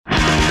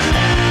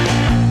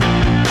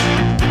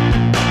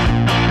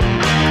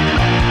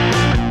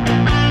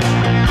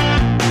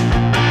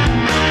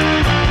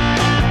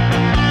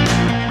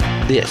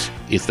This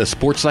is the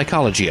Sports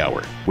Psychology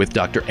Hour with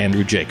Dr.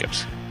 Andrew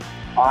Jacobs.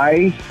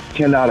 I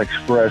cannot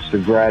express the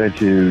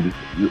gratitude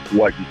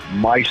what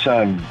my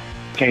son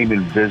came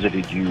and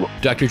visited you.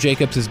 Dr.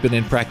 Jacobs has been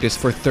in practice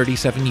for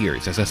 37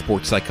 years as a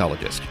sports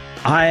psychologist.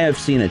 I have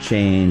seen a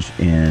change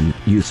in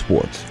youth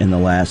sports in the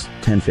last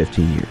 10,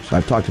 15 years.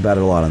 I've talked about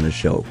it a lot on this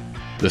show.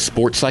 The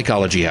Sports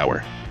Psychology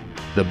Hour.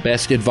 The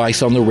best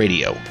advice on the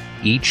radio,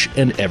 each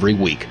and every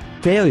week.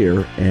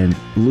 Failure and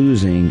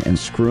losing and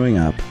screwing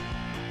up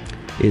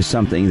is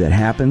something that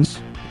happens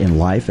in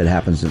life. It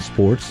happens in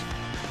sports.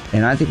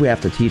 And I think we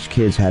have to teach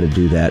kids how to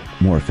do that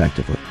more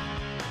effectively.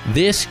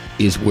 This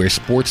is where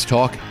sports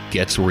talk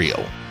gets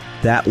real.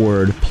 That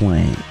word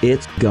playing,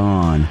 it's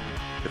gone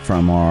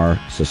from our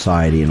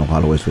society in a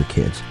lot of ways with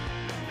kids.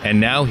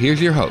 And now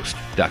here's your host,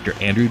 Dr.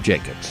 Andrew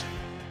Jacobs.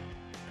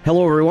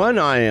 Hello, everyone.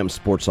 I am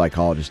sports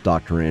psychologist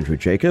Dr. Andrew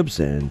Jacobs,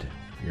 and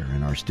we're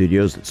in our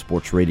studios at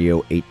Sports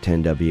Radio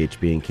 810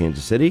 WHB in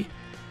Kansas City,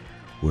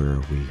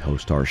 where we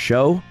host our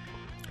show.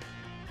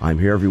 I'm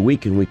here every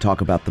week, and we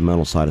talk about the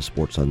mental side of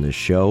sports on this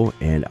show,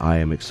 and I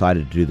am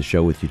excited to do the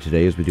show with you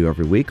today as we do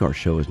every week. Our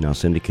show is now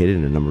syndicated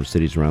in a number of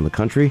cities around the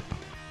country,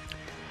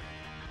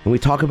 and we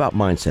talk about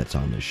mindsets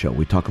on this show.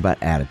 We talk about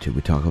attitude.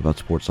 We talk about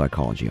sports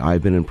psychology.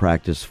 I've been in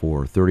practice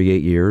for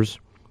 38 years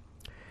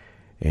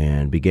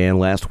and began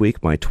last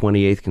week my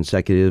 28th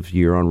consecutive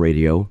year on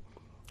radio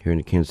here in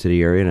the Kansas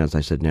City area, and as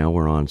I said, now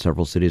we're on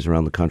several cities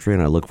around the country,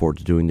 and I look forward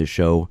to doing this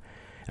show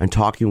and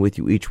talking with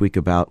you each week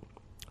about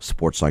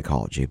sports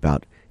psychology,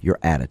 about your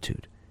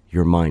attitude,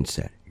 your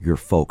mindset, your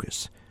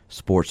focus,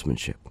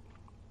 sportsmanship.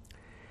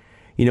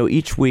 You know,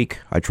 each week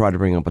I try to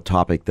bring up a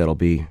topic that'll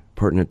be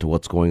pertinent to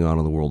what's going on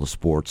in the world of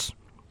sports.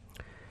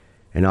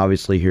 And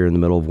obviously here in the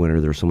middle of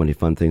winter, there's so many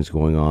fun things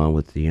going on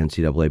with the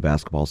NCAA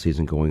basketball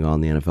season going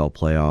on, the NFL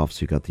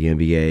playoffs, you've got the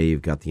NBA,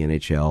 you've got the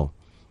NHL.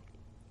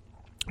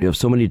 You have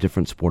so many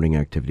different sporting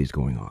activities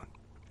going on.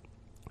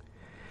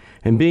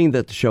 And being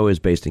that the show is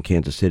based in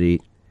Kansas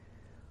City,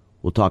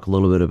 we'll talk a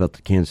little bit about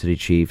the Kansas City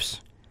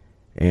Chiefs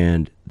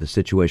and the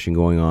situation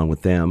going on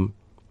with them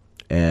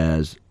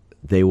as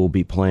they will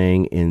be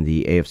playing in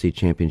the AFC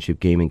Championship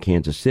game in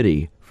Kansas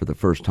City for the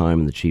first time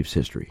in the Chiefs'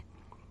 history.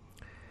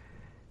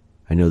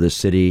 I know this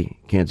city,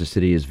 Kansas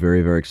City, is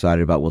very, very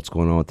excited about what's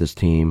going on with this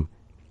team.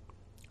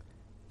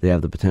 They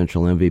have the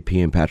potential MVP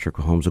in Patrick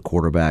Mahomes, a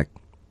quarterback.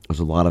 There's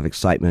a lot of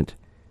excitement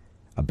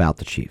about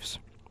the Chiefs.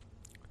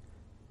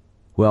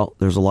 Well,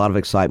 there's a lot of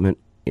excitement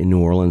in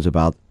New Orleans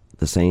about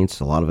the Saints,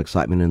 a lot of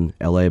excitement in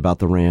LA about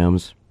the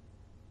Rams,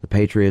 the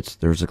Patriots.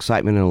 There's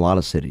excitement in a lot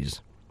of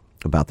cities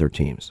about their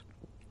teams.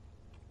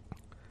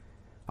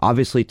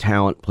 Obviously,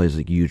 talent plays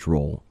a huge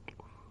role.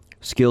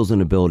 Skills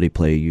and ability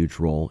play a huge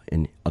role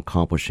in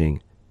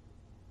accomplishing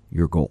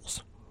your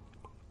goals.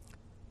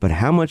 But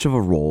how much of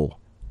a role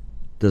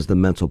does the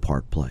mental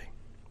part play?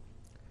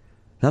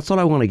 That's what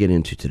I want to get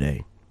into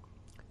today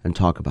and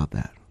talk about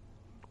that.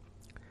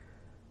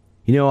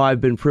 You know, I've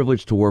been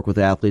privileged to work with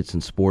athletes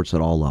in sports at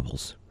all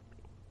levels.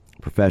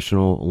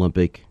 Professional,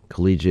 Olympic,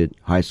 collegiate,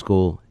 high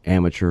school,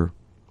 amateur,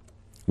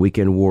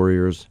 weekend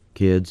warriors,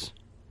 kids.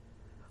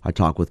 I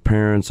talk with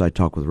parents, I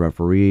talk with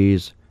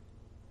referees,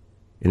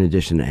 in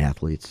addition to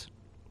athletes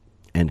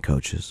and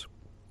coaches.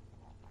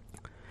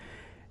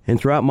 And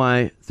throughout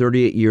my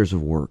 38 years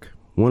of work,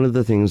 one of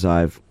the things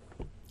I've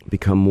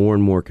become more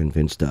and more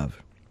convinced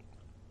of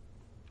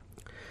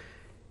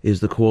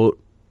is the quote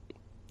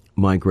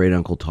my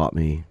great-uncle taught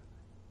me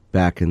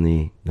back in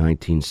the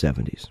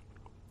 1970s.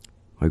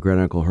 My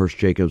great-uncle Hirsch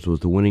Jacobs was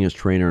the winningest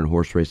trainer in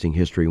horse racing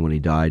history when he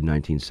died in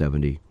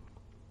 1970.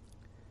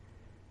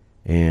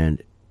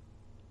 And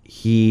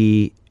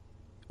he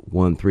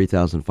won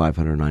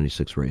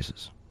 3,596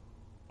 races.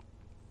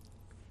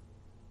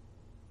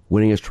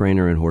 Winningest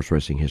trainer in horse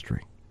racing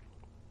history.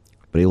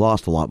 But he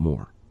lost a lot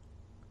more.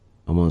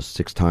 Almost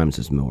 6 times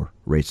as more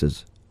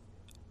races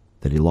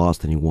that he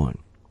lost than he won.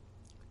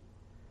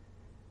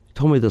 He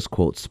told me this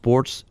quote: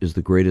 "Sports is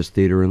the greatest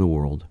theater in the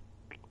world.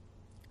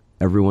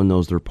 Everyone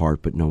knows their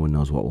part, but no one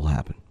knows what will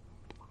happen."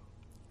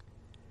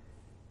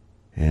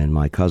 And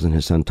my cousin,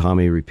 his son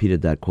Tommy,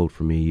 repeated that quote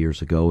for me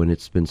years ago, and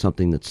it's been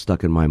something that's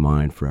stuck in my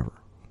mind forever.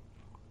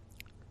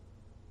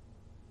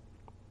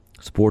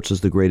 Sports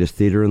is the greatest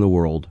theater in the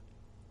world.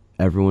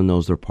 Everyone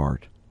knows their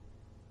part,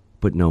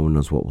 but no one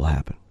knows what will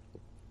happen.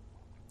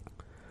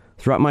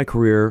 Throughout my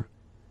career,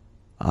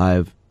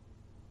 I've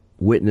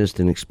witnessed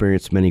and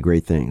experienced many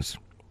great things.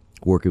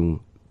 Working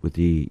with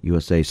the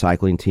USA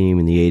cycling team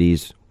in the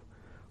 80s,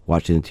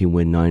 watching the team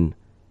win 9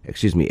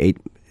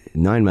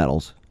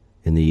 medals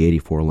in the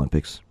 84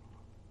 Olympics.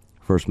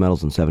 First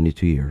medals in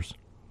 72 years.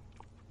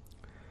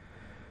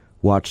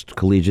 Watched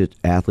collegiate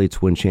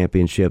athletes win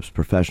championships,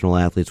 professional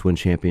athletes win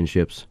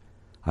championships.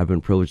 I've been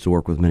privileged to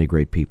work with many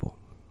great people.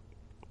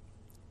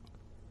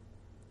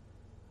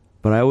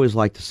 But I always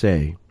like to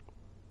say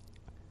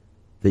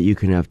that you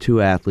can have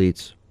 2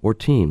 athletes or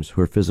teams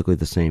who are physically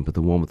the same, but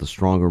the one with the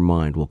stronger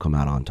mind will come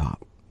out on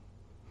top.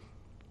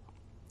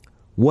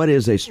 What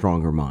is a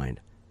stronger mind?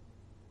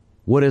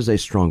 What is a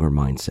stronger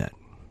mindset?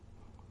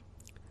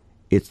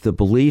 It's the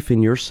belief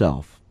in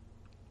yourself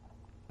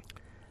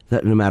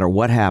that no matter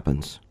what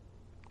happens,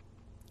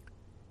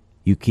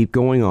 you keep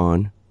going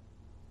on,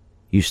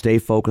 you stay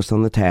focused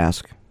on the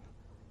task,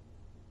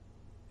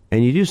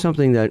 and you do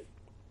something that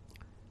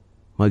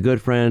my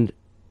good friend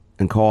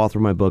and co-author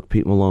of my book,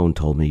 Pete Malone,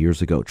 told me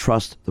years ago.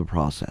 Trust the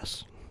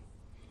process.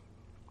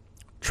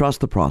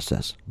 Trust the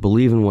process.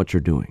 Believe in what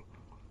you're doing.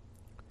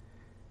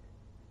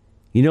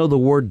 You know, the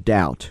word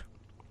doubt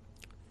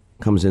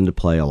comes into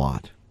play a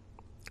lot.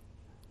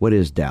 What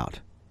is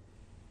doubt?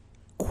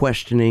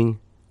 Questioning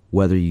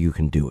whether you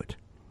can do it.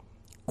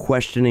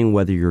 Questioning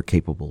whether you're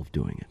capable of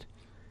doing it.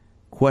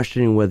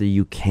 Questioning whether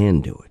you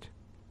can do it.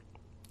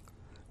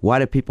 Why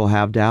do people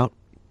have doubt?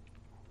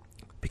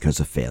 Because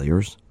of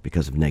failures,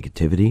 because of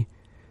negativity,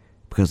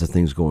 because of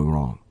things going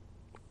wrong.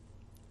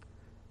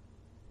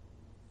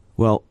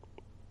 Well,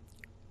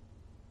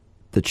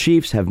 the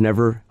Chiefs have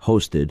never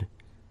hosted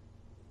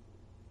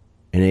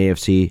an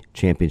AFC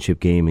championship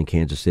game in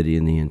Kansas City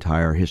in the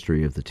entire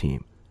history of the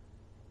team.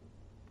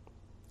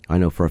 I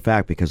know for a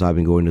fact because I've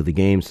been going to the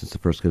game since the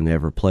first game they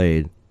ever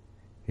played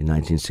in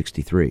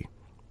 1963.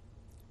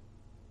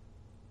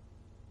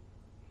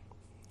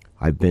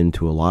 I've been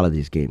to a lot of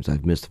these games.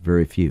 I've missed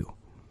very few.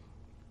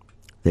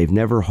 They've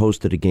never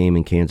hosted a game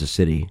in Kansas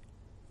City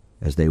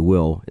as they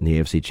will in the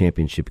AFC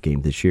championship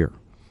game this year.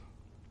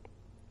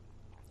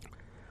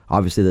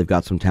 Obviously, they've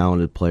got some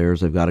talented players.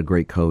 They've got a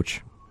great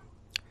coach.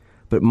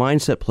 But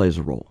mindset plays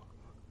a role.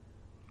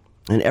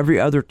 And every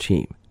other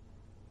team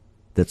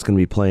that's going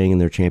to be playing in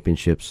their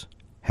championships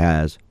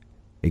has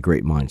a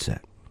great mindset.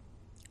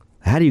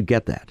 How do you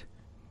get that?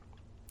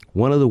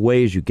 One of the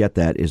ways you get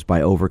that is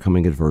by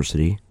overcoming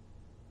adversity,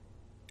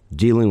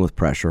 dealing with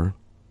pressure,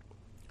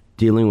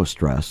 dealing with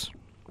stress,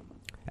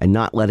 and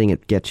not letting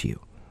it get to you.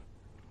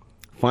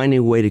 Finding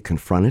a way to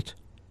confront it,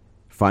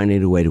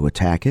 finding a way to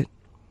attack it,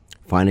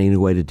 finding a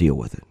way to deal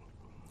with it.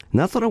 And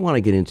that's what I want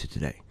to get into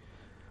today.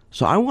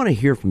 So I want to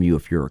hear from you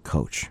if you're a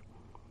coach.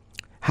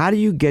 How do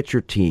you get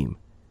your team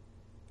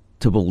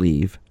to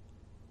believe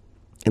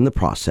in the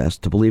process,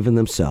 to believe in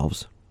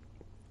themselves,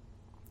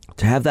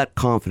 to have that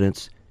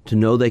confidence, to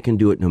know they can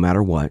do it no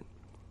matter what,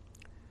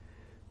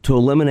 to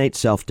eliminate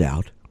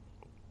self-doubt,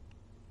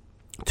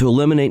 to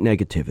eliminate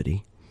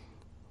negativity,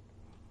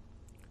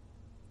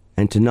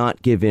 and to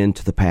not give in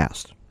to the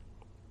past?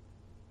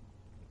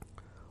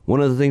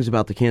 One of the things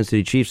about the Kansas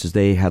City Chiefs is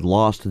they had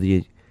lost to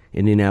the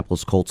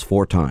Indianapolis Colts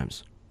 4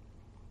 times.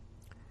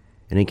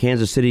 And in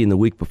Kansas City in the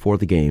week before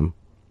the game,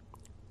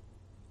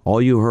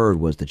 all you heard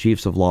was the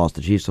Chiefs have lost,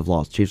 the Chiefs have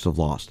lost, the Chiefs have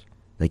lost.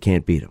 They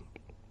can't beat them.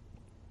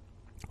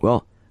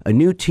 Well, a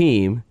new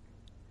team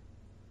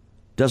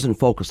doesn't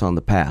focus on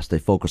the past. They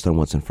focus on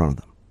what's in front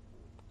of them.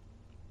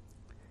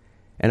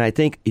 And I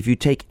think if you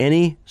take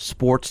any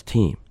sports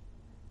team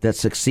that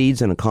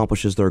succeeds and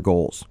accomplishes their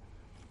goals,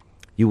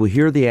 you will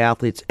hear the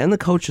athletes and the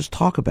coaches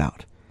talk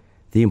about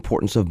the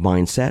importance of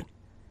mindset,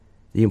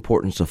 the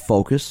importance of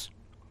focus,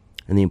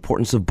 and the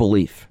importance of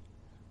belief.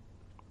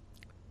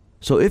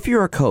 So if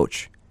you're a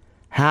coach,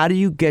 how do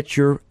you get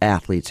your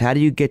athletes, how do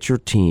you get your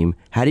team,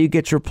 how do you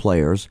get your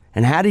players,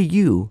 and how do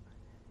you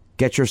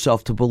get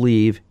yourself to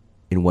believe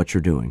in what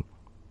you're doing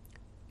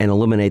and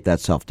eliminate that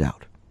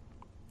self-doubt?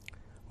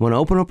 I want to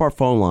open up our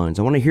phone lines.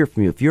 I want to hear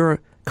from you. If you're a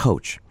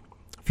coach,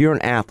 if you're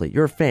an athlete,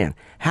 you're a fan,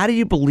 how do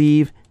you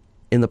believe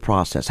in the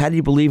process? How do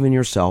you believe in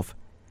yourself?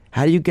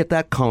 How do you get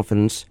that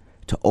confidence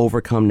to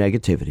overcome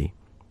negativity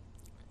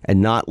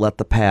and not let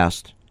the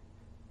past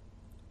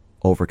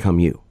overcome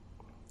you?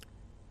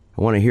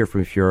 I want to hear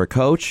from if you're a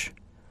coach.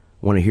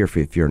 I want to hear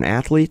from if you're an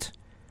athlete.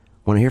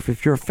 I want to hear from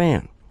if you're a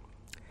fan.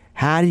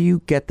 How do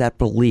you get that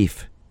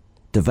belief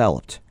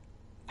developed?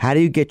 How do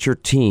you get your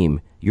team,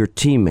 your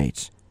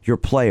teammates, your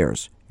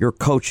players, your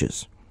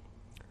coaches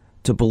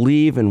to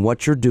believe in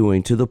what you're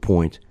doing to the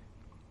point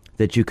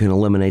that you can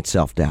eliminate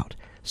self-doubt?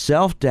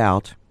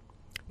 Self-doubt,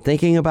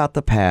 thinking about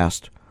the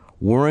past,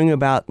 worrying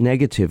about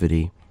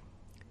negativity,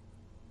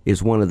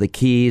 is one of the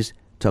keys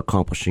to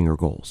accomplishing your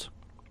goals.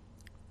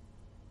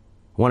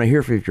 I want to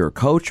hear from you if you're a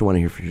coach. I want to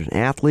hear from you if you're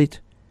an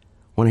athlete.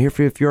 I want to hear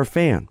from you if you're a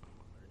fan.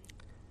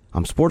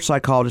 I'm sports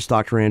psychologist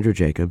Dr. Andrew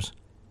Jacobs.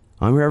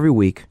 I'm here every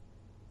week,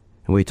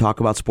 and we talk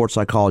about sports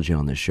psychology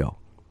on this show.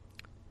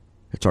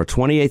 It's our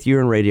 28th year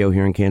in radio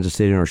here in Kansas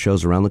City, and our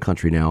shows around the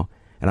country now.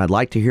 And I'd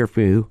like to hear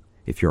from you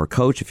if you're a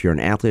coach, if you're an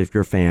athlete, if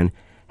you're a fan.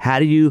 How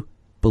do you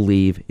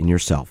believe in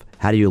yourself?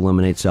 How do you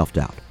eliminate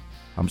self-doubt?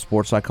 I'm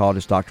sports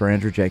psychologist Dr.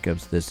 Andrew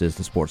Jacobs. This is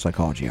the Sports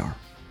Psychology Hour.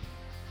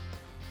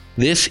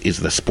 This is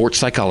the Sports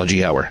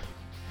Psychology Hour.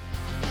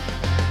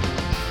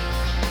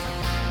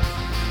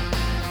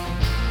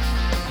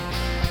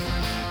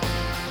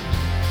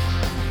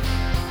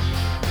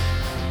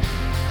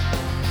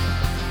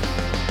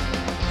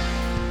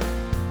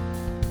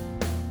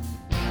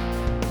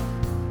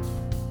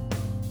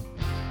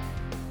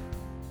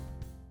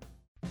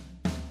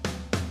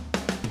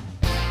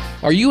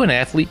 Are you an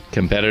athlete,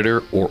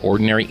 competitor, or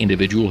ordinary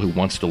individual who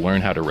wants to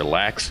learn how to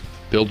relax,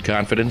 build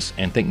confidence,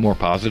 and think more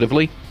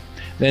positively?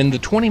 then the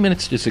 20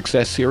 Minutes to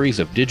Success series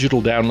of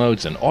digital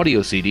downloads and audio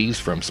CDs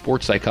from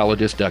sports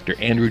psychologist Dr.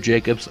 Andrew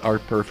Jacobs are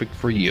perfect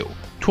for you.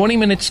 20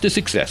 Minutes to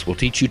Success will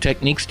teach you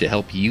techniques to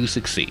help you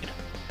succeed.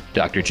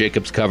 Dr.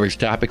 Jacobs covers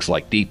topics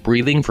like deep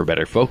breathing for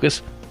better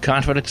focus,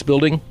 confidence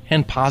building,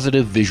 and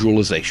positive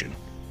visualization.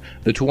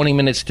 The 20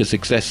 Minutes to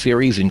Success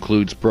series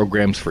includes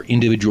programs for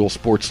individual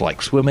sports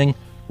like swimming,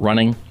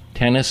 running,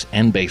 tennis,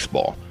 and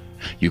baseball.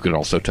 You can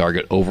also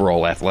target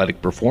overall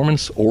athletic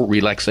performance or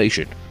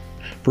relaxation.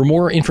 For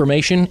more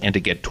information and to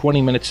get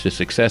 20 Minutes to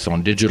Success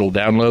on digital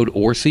download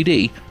or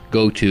CD,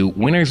 go to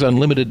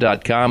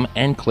winnersunlimited.com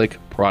and click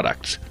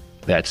Products.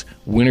 That's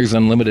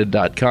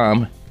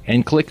winnersunlimited.com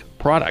and click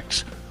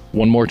Products.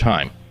 One more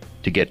time.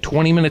 To get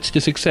 20 Minutes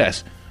to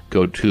Success,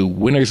 go to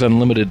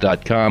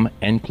winnersunlimited.com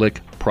and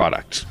click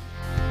Products.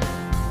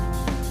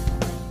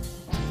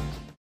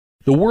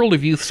 The world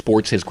of youth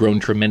sports has grown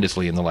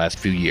tremendously in the last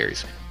few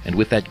years, and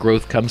with that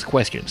growth comes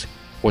questions.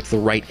 What's the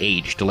right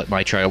age to let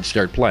my child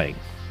start playing?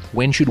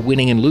 When should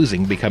winning and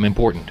losing become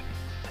important?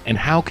 And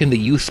how can the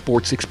youth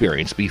sports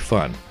experience be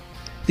fun?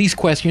 These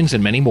questions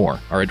and many more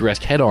are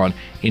addressed head-on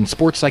in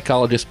sports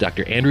psychologist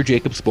Dr. Andrew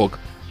Jacobs' book,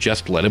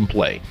 Just Let Him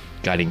Play,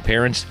 guiding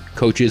parents,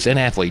 coaches, and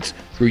athletes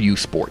through youth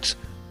sports.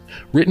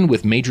 Written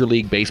with Major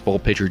League Baseball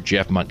pitcher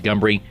Jeff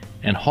Montgomery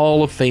and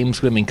Hall of Fame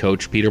swimming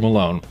coach Peter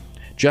Malone,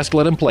 Just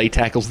Let Him Play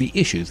tackles the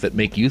issues that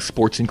make youth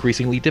sports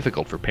increasingly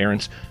difficult for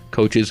parents,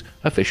 coaches,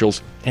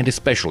 officials, and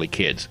especially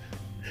kids.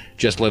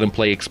 Just Let Him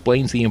Play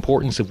explains the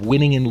importance of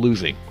winning and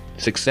losing,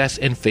 success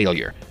and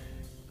failure,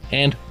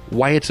 and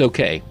why it's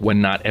okay when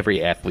not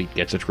every athlete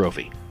gets a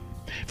trophy.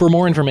 For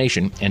more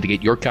information and to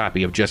get your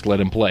copy of Just Let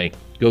Him Play,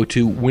 go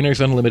to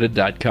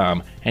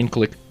winnersunlimited.com and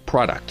click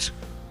Products.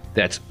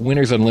 That's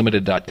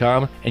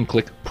winnersunlimited.com and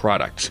click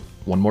Products.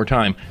 One more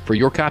time, for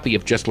your copy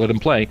of Just Let Him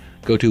Play,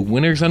 go to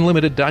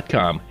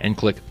winnersunlimited.com and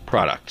click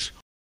Products.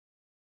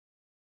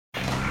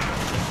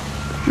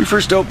 We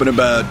first opened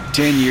about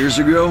 10 years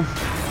ago.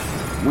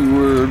 We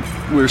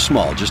were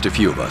small, just a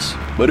few of us,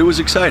 but it was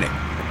exciting.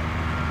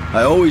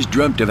 I always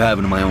dreamt of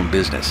having my own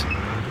business.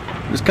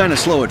 It was kind of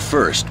slow at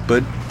first,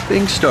 but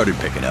things started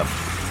picking up.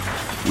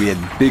 We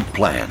had big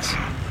plans,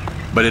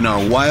 but in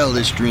our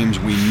wildest dreams,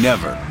 we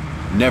never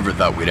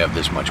thought we'd have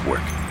this much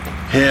work.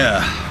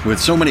 Yeah, with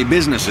so many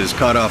businesses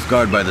caught off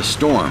guard by the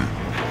storm,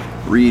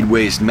 Reed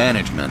Waste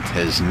Management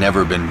has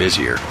never been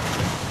busier.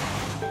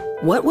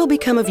 What will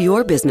become of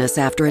your business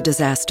after a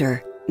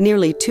disaster?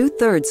 Nearly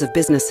 2/3 of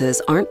businesses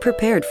aren't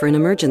prepared for an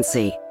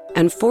emergency,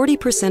 and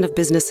 40% of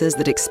businesses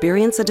that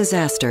experience a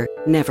disaster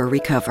never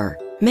recover.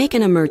 Make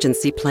an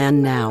emergency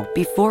plan now,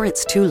 before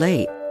it's too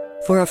late.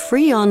 For a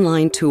free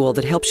online tool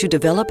that helps you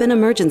develop an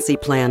emergency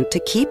plan to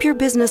keep your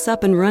business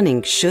up and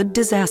running should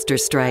disaster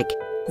strike,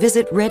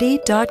 visit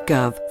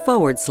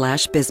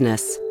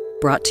ready.gov/business.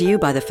 Brought to you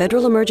by the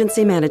Federal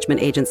Emergency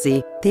Management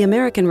Agency, the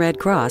American Red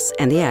Cross,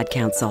 and the Ad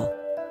Council.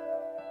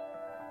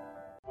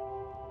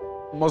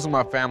 Most of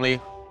my family,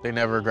 they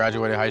never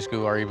graduated high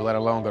school or even let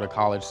alone go to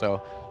college,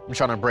 so I'm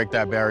trying to break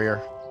that barrier.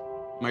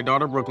 My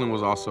daughter Brooklyn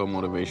was also a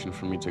motivation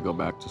for me to go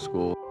back to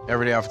school.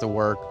 Every day after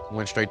work,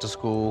 went straight to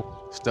school,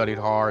 studied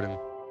hard,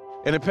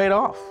 and it paid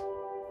off.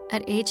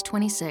 At age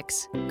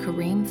 26,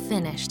 Kareem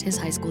finished his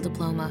high school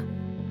diploma.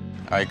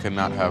 I could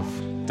not have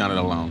done it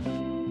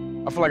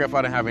alone. I feel like if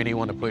I didn't have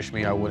anyone to push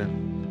me, I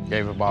wouldn't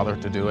give a bother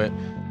to do it.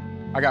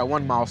 I got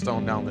one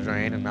milestone down the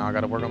drain, and now I got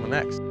to work on the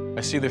next.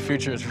 I see the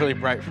future is really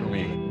bright for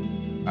me.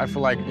 I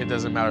feel like it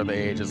doesn't matter the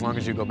age, as long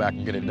as you go back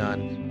and get it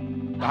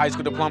done. The high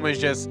school diploma is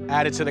just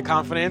added to the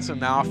confidence, and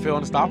now I feel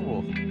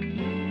unstoppable.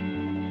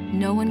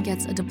 No one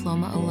gets a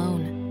diploma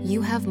alone.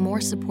 You have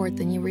more support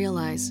than you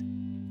realize.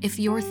 If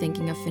you're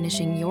thinking of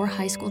finishing your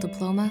high school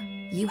diploma,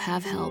 you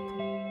have help.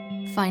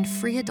 Find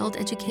free adult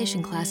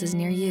education classes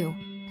near you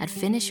at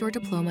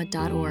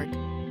finishyourdiploma.org.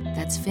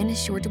 That's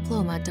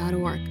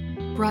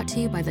finishyourdiploma.org. Brought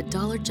to you by the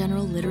Dollar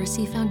General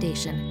Literacy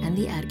Foundation and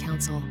the Ad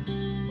Council.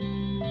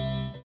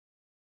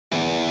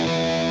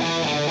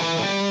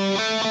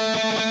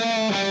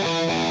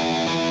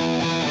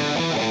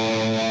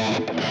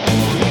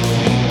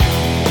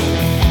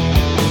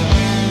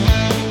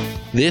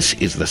 This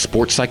is the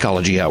Sports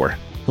Psychology Hour.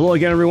 Hello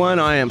again, everyone.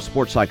 I am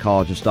sports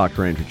psychologist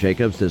Dr. Andrew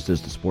Jacobs. This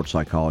is the Sports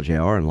Psychology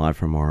Hour, and live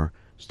from our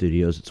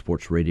studios at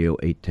Sports Radio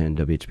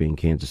 810 WHB in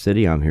Kansas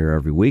City. I'm here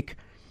every week.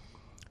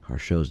 Our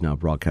show is now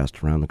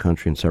broadcast around the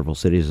country in several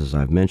cities, as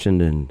I've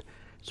mentioned, and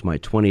it's my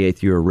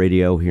 28th year of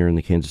radio here in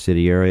the Kansas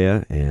City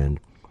area, and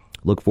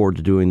look forward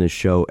to doing this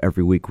show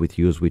every week with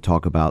you as we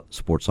talk about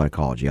sports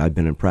psychology. I've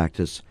been in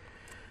practice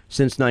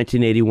since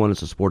 1981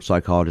 as a sports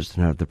psychologist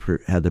and have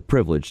had the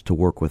privilege to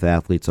work with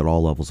athletes at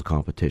all levels of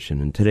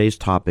competition. And today's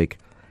topic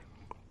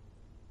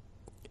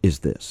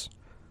is this: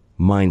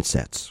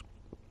 mindsets.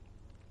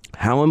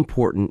 How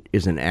important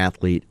is an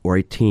athlete or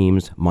a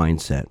team's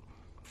mindset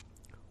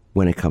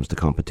when it comes to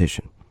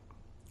competition?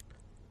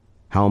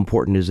 How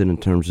important is it in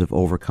terms of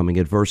overcoming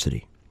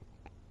adversity,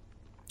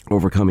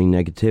 overcoming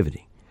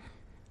negativity,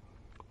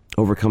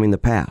 overcoming the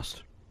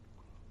past?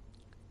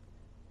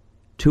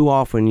 Too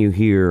often you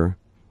hear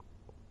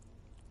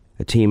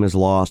a team has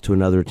lost to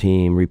another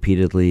team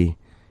repeatedly.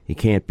 You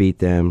can't beat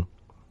them.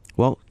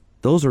 Well,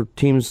 those are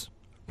teams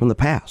from the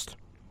past.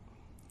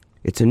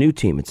 It's a new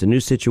team. It's a new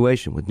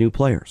situation with new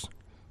players.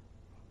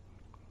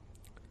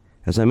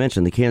 As I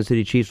mentioned, the Kansas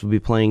City Chiefs will be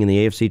playing in the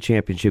AFC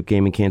Championship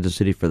game in Kansas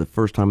City for the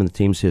first time in the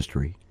team's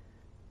history.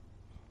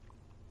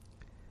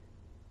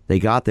 They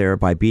got there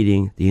by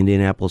beating the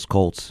Indianapolis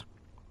Colts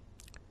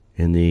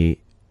in the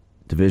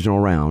divisional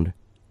round,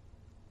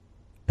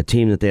 a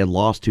team that they had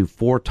lost to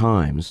 4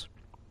 times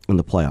in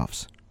the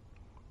playoffs.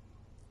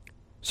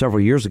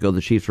 Several years ago,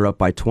 the Chiefs were up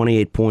by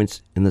 28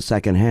 points in the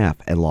second half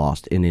and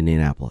lost in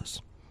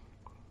Indianapolis.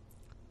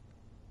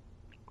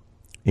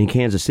 In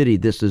Kansas City,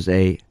 this is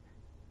a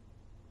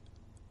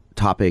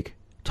topic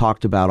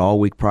talked about all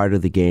week prior to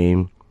the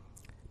game.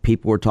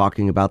 People were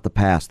talking about the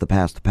past, the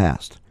past, the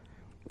past.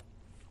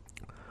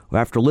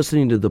 Well, after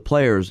listening to the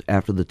players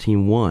after the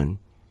team won,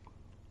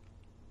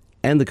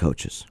 and the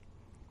coaches,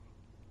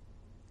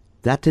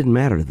 that didn't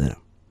matter to them.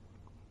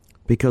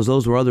 Because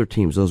those were other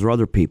teams, those were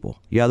other people.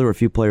 Yeah, there were a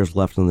few players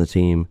left on the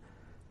team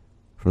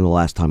from the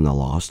last time they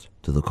lost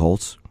to the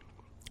Colts,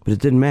 but it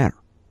didn't matter.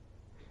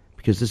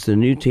 Because this is a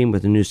new team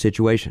with a new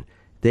situation.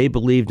 They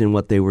believed in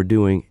what they were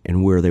doing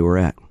and where they were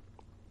at.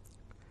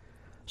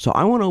 So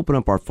I want to open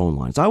up our phone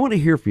lines. I want to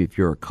hear from you if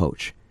you're a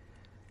coach.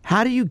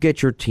 How do you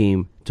get your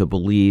team to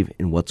believe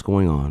in what's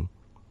going on,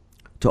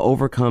 to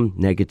overcome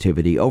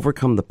negativity,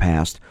 overcome the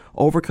past,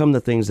 overcome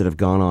the things that have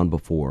gone on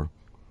before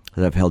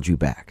that have held you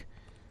back?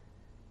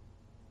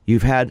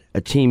 You've had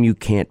a team you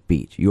can't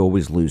beat, you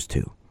always lose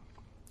to.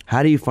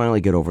 How do you finally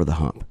get over the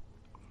hump?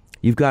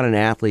 You've got an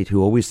athlete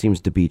who always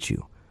seems to beat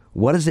you.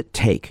 What does it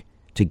take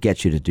to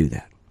get you to do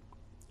that?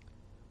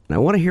 And I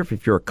want to hear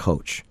if you're a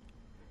coach.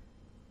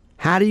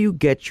 How do you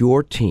get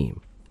your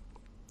team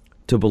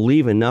to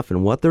believe enough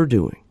in what they're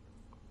doing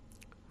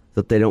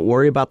that they don't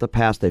worry about the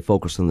past, they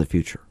focus on the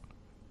future?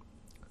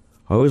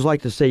 I always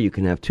like to say you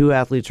can have 2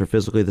 athletes who are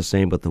physically the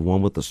same, but the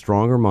one with the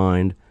stronger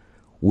mind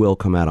will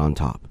come out on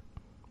top.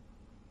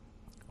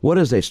 What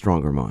is a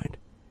stronger mind?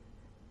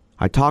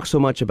 I talk so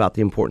much about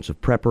the importance of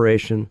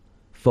preparation,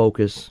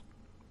 focus,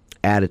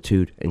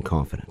 attitude, and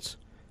confidence.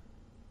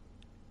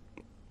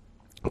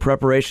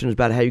 Preparation is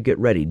about how you get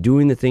ready,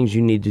 doing the things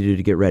you need to do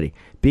to get ready,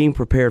 being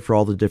prepared for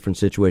all the different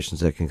situations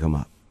that can come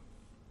up.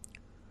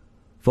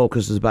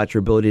 Focus is about your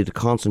ability to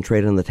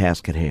concentrate on the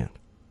task at hand.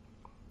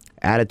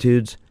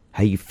 Attitudes,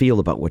 how you feel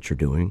about what you're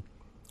doing,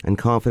 and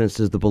confidence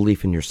is the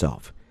belief in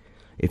yourself.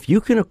 If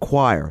you can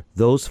acquire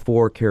those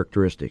 4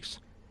 characteristics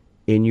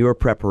in your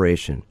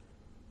preparation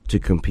to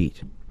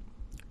compete,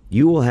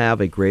 you will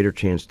have a greater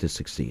chance to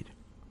succeed.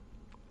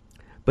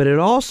 But it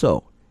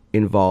also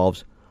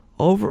involves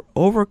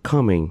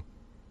overcoming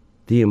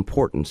the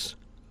importance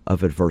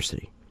of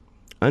adversity,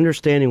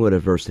 understanding what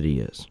adversity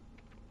is.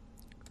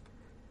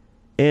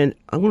 And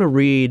I want to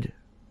read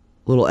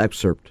a little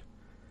excerpt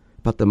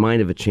about the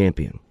mind of a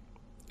champion.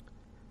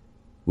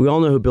 We all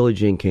know who Billie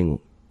Jean King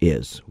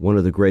is, one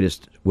of the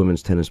greatest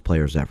women's tennis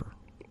players ever.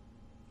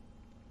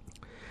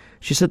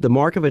 She said, "The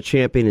mark of a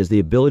champion is the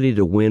ability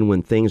to win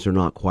when things are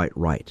not quite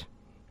right,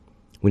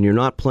 when you're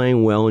not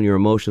playing well and your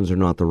emotions are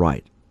not the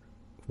right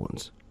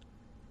ones."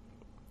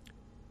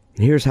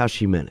 And here's how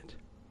she meant it.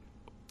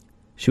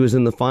 She was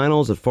in the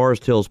finals at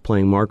Forest Hills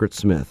playing Margaret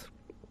Smith,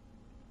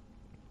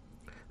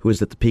 who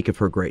was at the peak of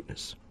her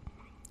greatness.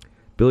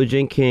 Billie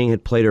Jean King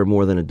had played her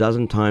more than a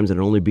dozen times and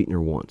had only beaten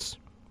her once.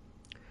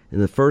 In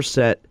the first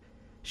set,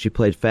 she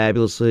played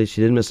fabulously.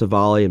 She didn't miss a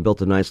volley and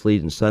built a nice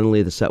lead, and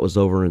suddenly the set was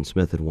over and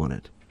Smith had won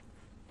it.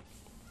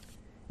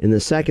 In the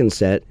second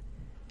set,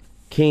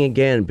 King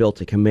again built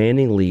a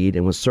commanding lead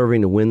and was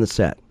serving to win the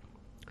set.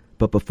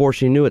 But before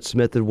she knew it,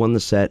 Smith had won the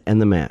set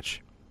and the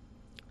match.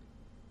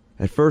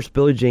 At first,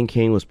 Billie Jean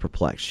King was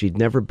perplexed. She'd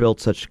never built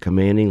such a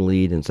commanding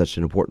lead in such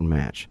an important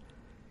match.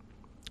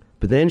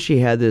 But then she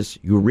had this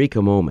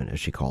eureka moment, as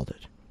she called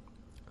it.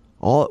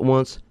 All at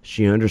once,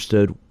 she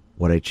understood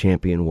what a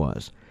champion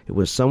was. It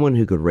was someone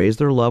who could raise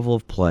their level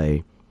of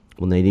play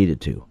when they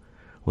needed to.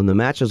 When the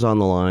match is on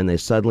the line, they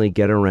suddenly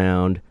get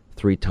around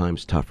 3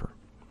 times tougher.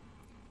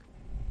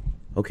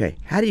 Okay,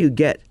 how do you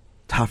get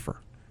tougher?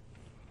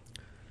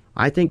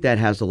 I think that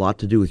has a lot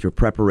to do with your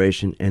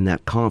preparation and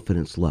that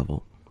confidence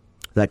level.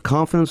 That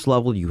confidence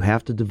level you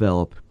have to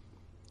develop,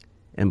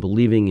 and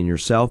believing in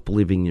yourself,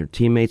 believing in your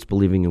teammates,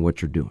 believing in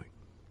what you're doing.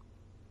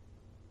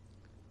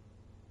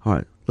 All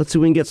right, let's see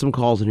if we can get some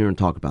calls in here and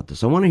talk about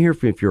this. I want to hear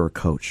from you if you're a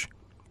coach.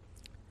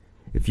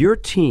 If your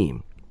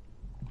team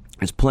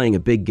is playing a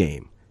big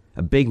game,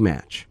 a big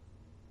match,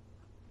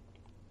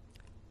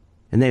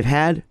 and they've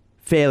had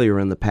failure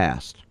in the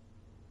past,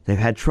 they've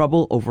had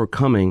trouble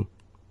overcoming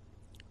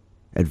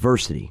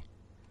adversity,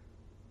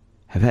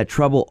 have had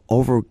trouble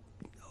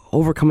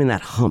overcoming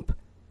that hump,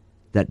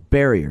 that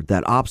barrier,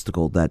 that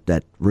obstacle,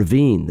 that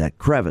ravine, that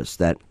crevice,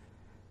 that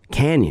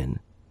canyon,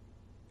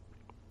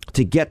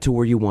 to get to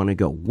where you want to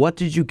go. What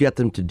did you get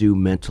them to do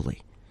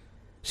mentally?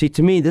 See,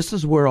 to me, this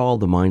is where all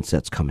the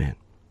mindsets come in.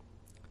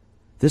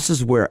 This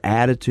is where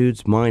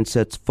attitudes,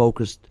 mindsets,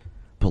 focused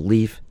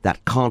belief,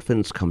 that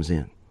confidence comes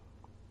in.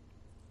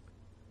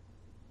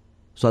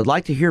 So I'd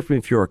like to hear from you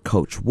if you're a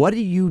coach. What do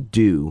you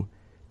do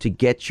to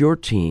get your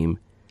team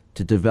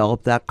to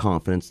develop that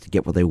confidence to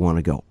get where they want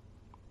to go?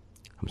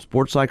 I'm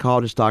sports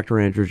psychologist Dr.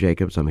 Andrew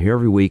Jacobs. I'm here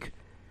every week.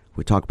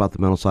 We talk about the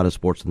mental side of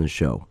sports in this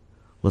show.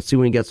 Let's see if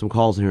we can get some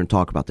calls in here and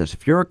talk about this.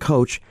 If you're a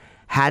coach,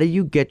 how do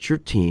you get your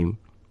team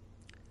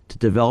to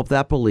develop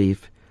that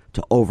belief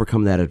to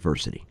overcome that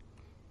adversity?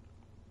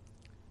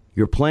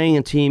 You're playing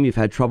a team you've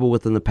had trouble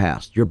with in the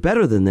past. You're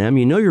better than them.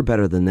 You know you're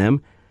better than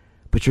them,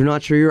 but you're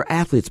not sure your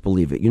athletes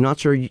believe it. You're not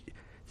sure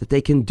that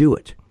they can do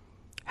it.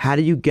 How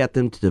do you get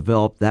them to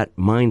develop that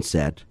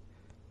mindset,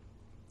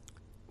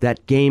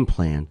 that game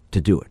plan to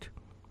do it?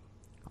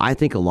 I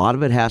think a lot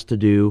of it has to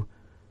do,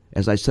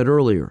 as I said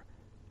earlier,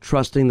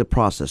 trusting the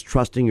process,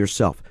 trusting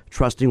yourself,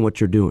 trusting what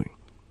you're doing.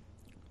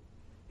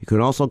 You can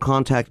also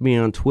contact me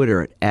on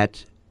Twitter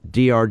at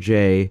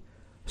DRJ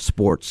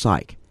Sports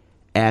Psych,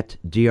 at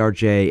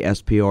DRJ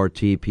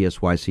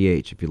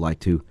SPRTPSYCH. If you'd like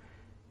to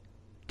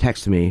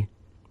text me,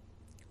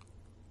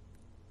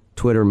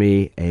 Twitter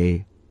me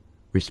a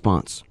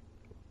response.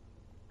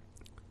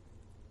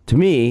 To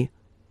me,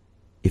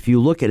 if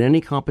you look at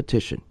any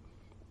competition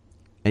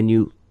and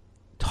you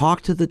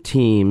talk to the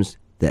teams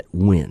that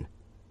win,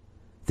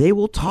 they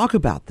will talk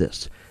about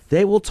this.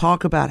 They will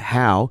talk about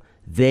how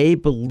they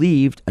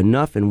believed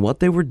enough in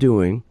what they were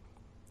doing.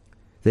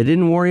 They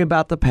didn't worry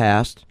about the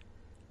past.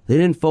 They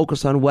didn't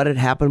focus on what had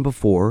happened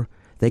before.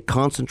 They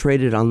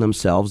concentrated on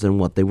themselves and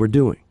what they were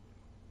doing.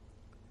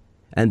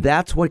 And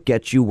that's what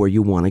gets you where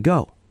you want to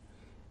go.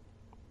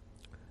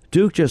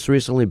 Duke just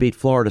recently beat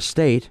Florida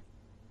State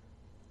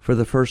for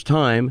the first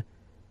time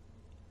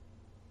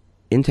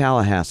in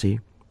Tallahassee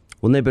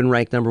when they've been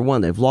ranked number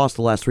one. They've lost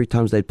the last 3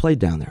 times they'd played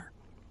down there.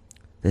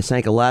 They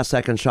sank a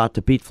last-second shot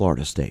to beat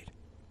Florida State.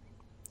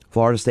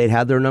 Florida State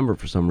had their number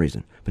for some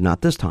reason, but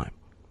not this time.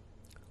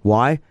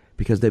 Why?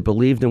 Because they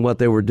believed in what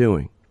they were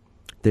doing.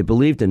 They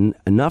believed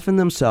enough in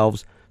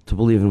themselves to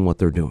believe in what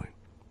they're doing.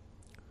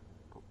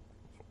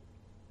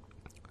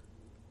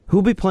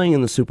 Who'll be playing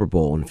in the Super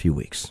Bowl in a few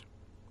weeks?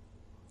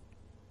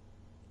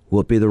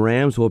 Will it be the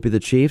Rams? Will it be the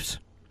Chiefs?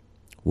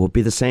 Will it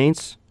be the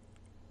Saints?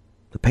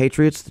 The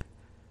Patriots?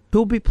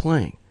 Who'll be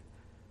playing?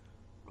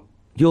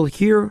 You'll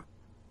hear,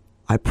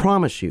 I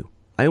promise you,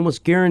 I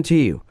almost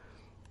guarantee you,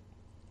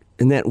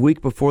 in that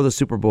week before the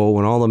Super Bowl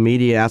when all the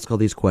media ask all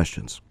these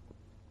questions,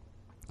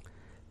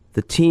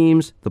 the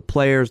teams, the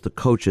players, the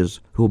coaches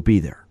who will be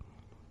there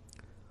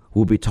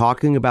will be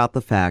talking about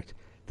the fact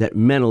that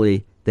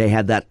mentally they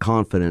had that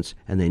confidence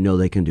and they know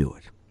they can do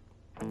it.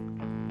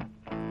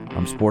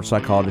 I'm sports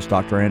psychologist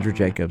Dr. Andrew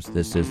Jacobs.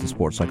 This is the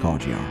Sports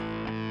Psychology Hour.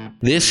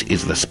 This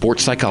is the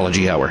Sports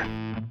Psychology Hour.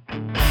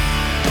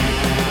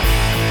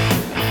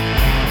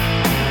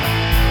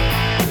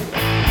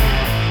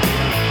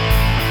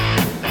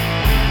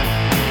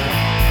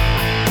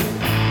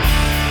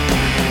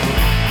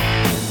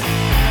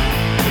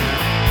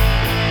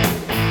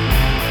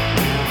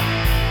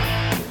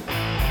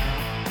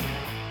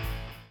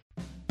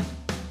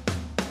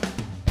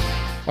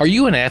 Are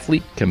you an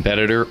athlete,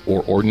 competitor,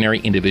 or ordinary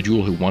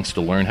individual who wants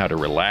to learn how to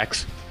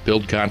relax,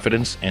 build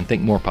confidence, and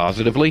think more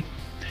positively?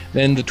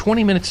 Then the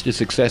 20 Minutes to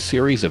Success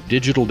series of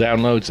digital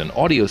downloads and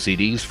audio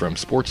CDs from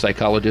sports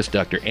psychologist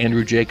Dr.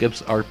 Andrew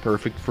Jacobs are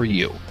perfect for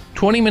you.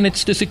 20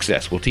 Minutes to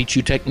Success will teach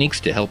you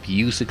techniques to help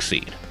you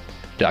succeed.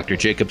 Dr.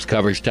 Jacobs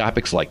covers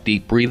topics like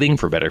deep breathing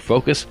for better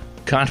focus,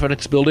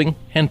 confidence building,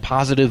 and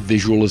positive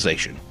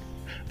visualization.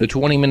 The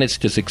 20 Minutes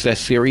to Success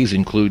series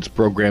includes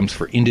programs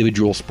for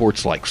individual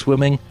sports like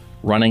swimming,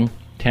 running,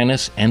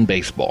 tennis, and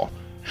baseball.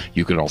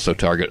 You can also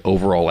target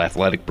overall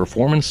athletic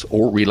performance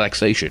or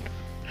relaxation.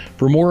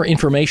 For more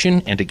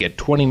information and to get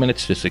 20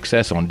 Minutes to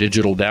Success on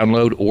digital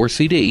download or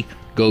CD,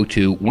 go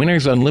to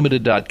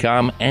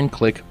winnersunlimited.com and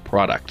click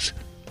Products.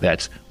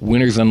 That's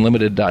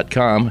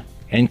winnersunlimited.com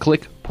and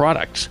click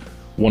Products.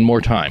 One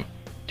more time.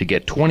 To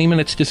get 20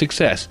 Minutes to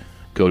Success,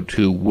 go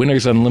to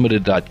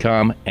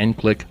winnersunlimited.com and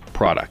click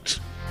Products.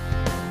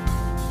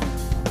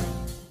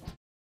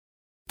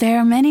 There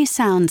are many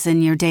sounds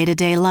in your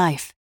day-to-day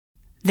life.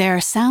 There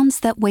are sounds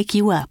that wake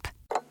you up.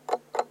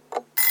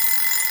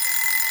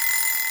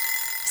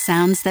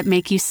 Sounds that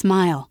make you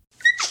smile.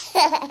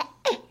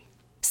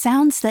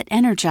 Sounds that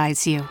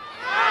energize you.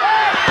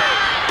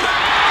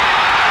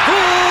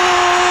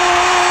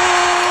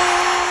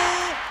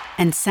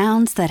 And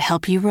sounds that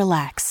help you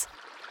relax.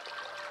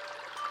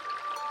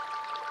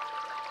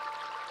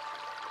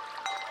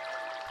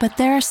 But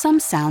there are some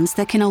sounds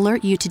that can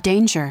alert you to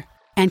danger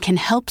and can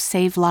help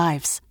save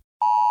lives.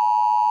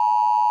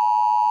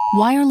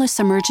 Wireless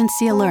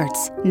emergency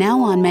alerts,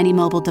 now on many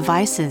mobile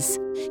devices,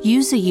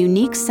 use a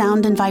unique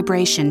sound and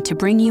vibration to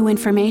bring you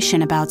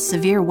information about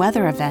severe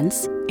weather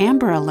events,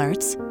 Amber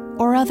Alerts,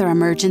 or other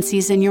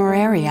emergencies in your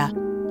area.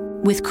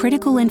 With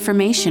critical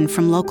information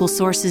from local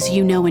sources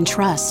you know and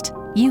trust,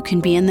 you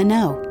can be in the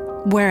know,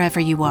 wherever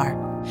you are.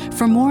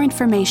 For more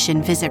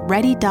information, visit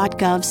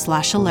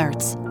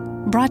ready.gov/alerts.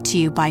 Brought to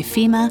you by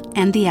FEMA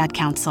and the Ad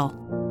Council.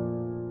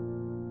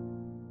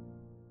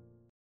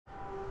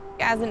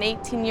 As an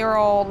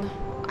 18-year-old,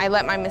 I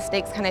let my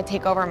mistakes kind of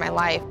take over my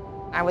life.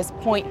 I was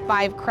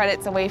 0.5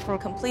 credits away from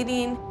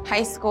completing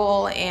high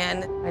school,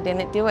 and I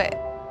didn't do it.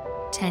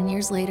 10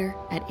 years later,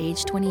 at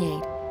age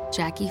 28,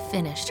 Jackie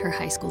finished her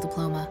high school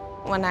diploma.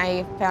 When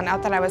I found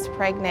out that I was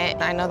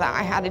pregnant, I know that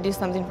I had to do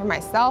something for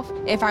myself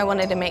if I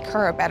wanted to make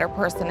her a better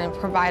person and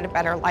provide a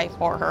better life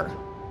for her.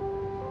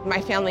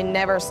 My family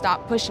never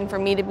stopped pushing for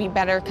me to be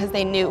better because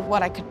they knew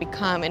what I could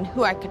become and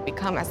who I could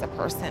become as a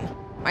person.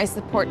 My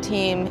support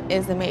team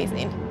is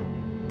amazing.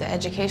 The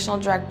educational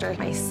director,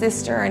 my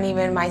sister, and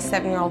even my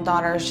 7-year-old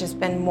daughter has just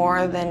been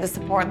more than the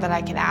support that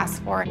I could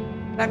ask for.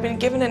 I've been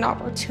given an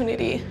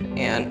opportunity,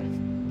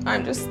 and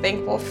I'm just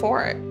thankful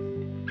for it.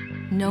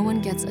 No one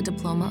gets a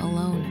diploma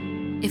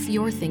alone. If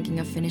you're thinking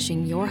of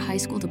finishing your high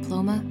school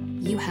diploma,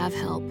 you have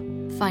help.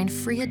 Find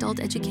free adult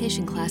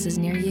education classes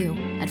near you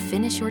at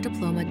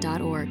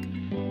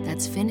finishyourdiploma.org.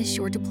 That's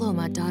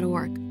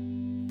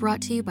finishyourdiploma.org.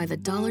 Brought to you by the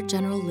Dollar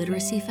General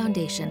Literacy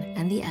Foundation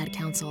and the Ad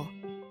Council.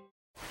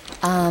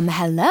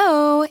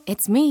 Hello,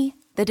 it's me,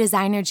 the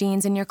designer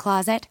jeans in your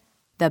closet.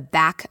 The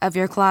back of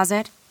your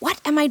closet.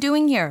 What am I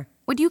doing here?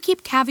 Would you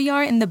keep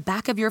caviar in the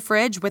back of your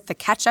fridge with the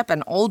ketchup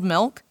and old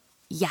milk?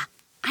 Yeah,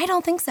 I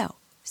don't think so.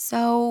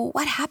 So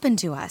what happened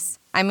to us?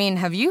 I mean,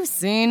 have you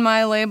seen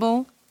my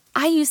label?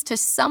 I used to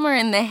summer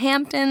in the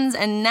Hamptons,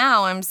 and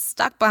now I'm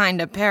stuck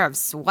behind a pair of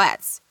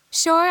sweats.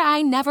 Sure,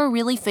 I never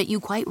really fit you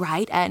quite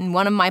right, and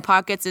one of my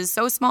pockets is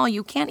so small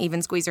you can't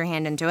even squeeze your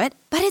hand into it.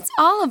 But it's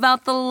all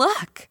about the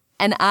look.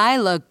 And I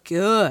look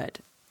good.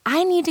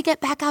 I need to get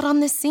back out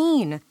on the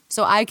scene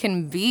so I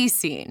can be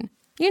seen.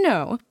 You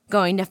know,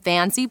 going to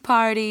fancy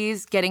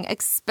parties, getting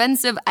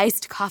expensive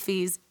iced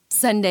coffees,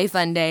 Sunday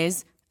fun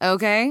days,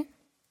 okay?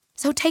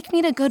 So take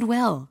me to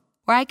Goodwill,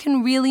 where I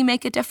can really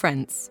make a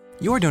difference.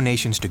 Your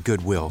donations to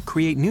Goodwill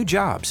create new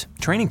jobs,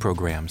 training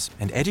programs,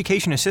 and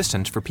education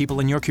assistance for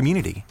people in your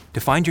community. To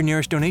find your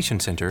nearest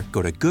donation center,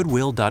 go to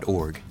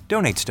goodwill.org.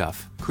 Donate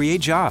stuff. Create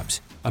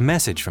jobs. A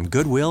message from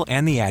Goodwill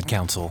and the Ad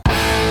Council.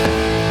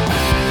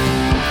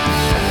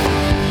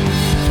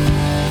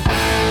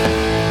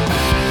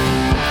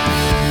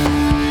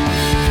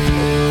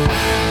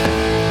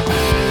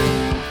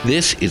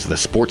 This is the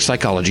Sports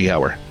Psychology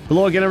Hour.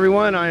 Hello again,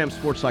 everyone. I am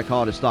sports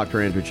psychologist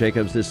Dr. Andrew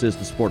Jacobs. This is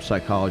the Sports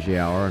Psychology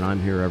Hour, and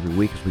I'm here every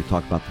week as we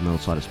talk about the mental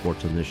side of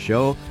sports on this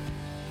show.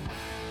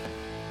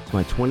 It's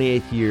my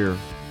 28th year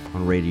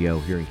on radio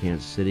here in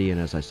Kansas City, and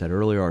as I said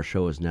earlier, our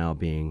show is now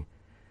being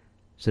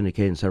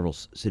syndicated in several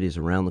cities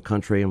around the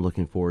country. I'm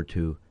looking forward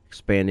to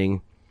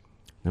expanding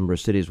the number of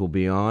cities we'll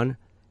be on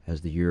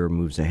as the year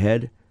moves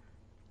ahead.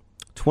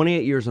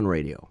 28 years on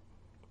radio,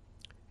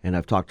 and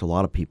I've talked to a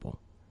lot of people.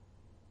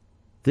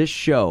 This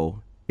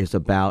show is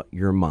about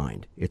your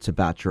mind. It's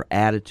about your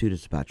attitude.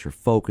 It's about your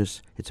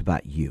focus. It's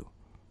about you.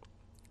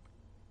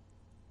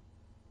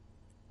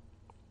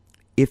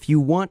 If you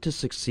want to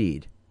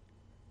succeed,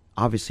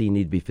 obviously you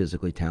need to be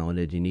physically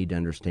talented. You need to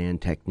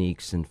understand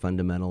techniques and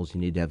fundamentals.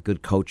 You need to have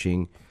good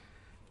coaching.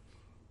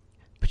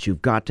 But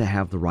you've got to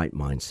have the right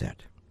mindset.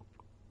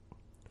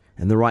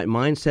 And the right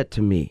mindset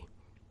to me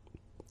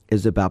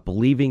is about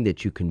believing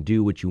that you can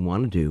do what you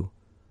want to do,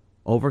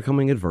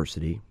 overcoming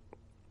adversity,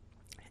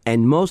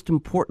 and most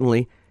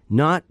importantly,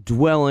 not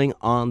dwelling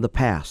on the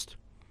past.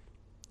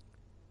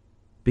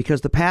 Because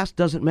the past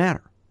doesn't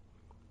matter.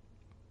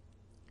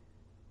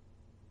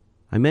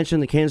 I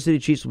mentioned the Kansas City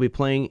Chiefs will be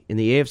playing in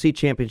the AFC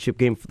Championship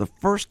game for the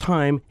first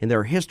time in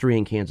their history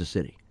in Kansas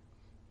City.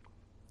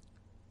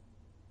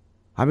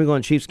 I've been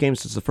going to Chiefs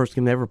games since the first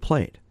game they ever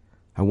played.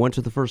 I went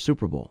to the first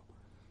Super Bowl.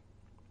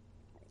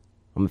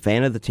 I'm a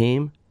fan of the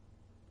team,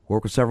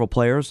 work with several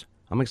players.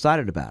 I'm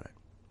excited about it.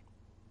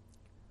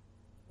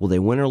 Will they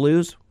win or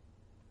lose?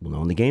 We'll know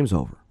when the game's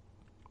over.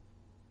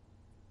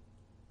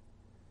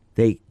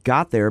 They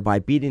got there by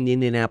beating the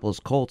Indianapolis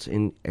Colts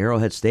in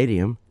Arrowhead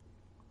Stadium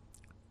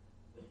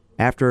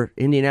after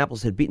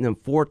Indianapolis had beaten them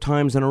 4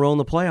 times in a row in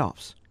the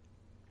playoffs.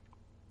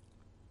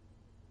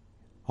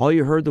 All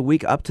you heard the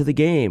week up to the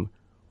game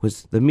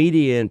was the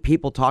media and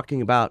people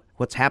talking about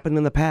what's happened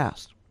in the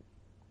past.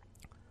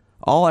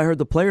 All I heard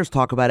the players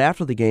talk about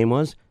after the game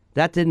was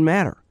that didn't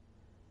matter.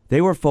 They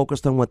were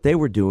focused on what they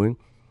were doing.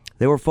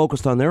 They were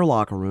focused on their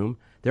locker room.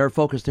 They were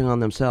focusing on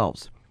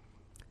themselves.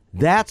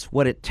 That's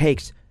what it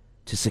takes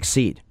to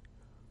succeed.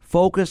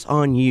 Focus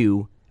on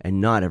you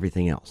and not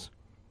everything else.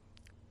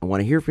 I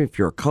want to hear from you if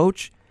you're a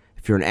coach,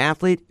 if you're an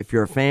athlete, if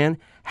you're a fan.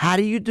 How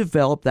do you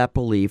develop that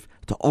belief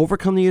to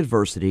overcome the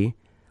adversity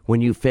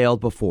when you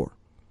failed before?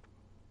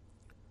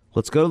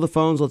 Let's go to the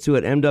phones. Let's see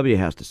what MW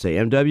has to say.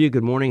 MW,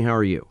 good morning. How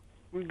are you?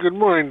 Good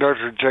morning,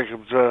 Dr.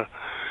 Jacobs. The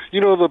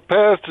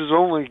past is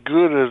only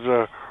good as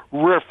a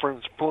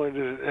reference point.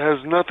 It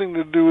has nothing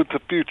to do with the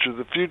future.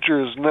 The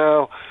future is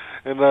now,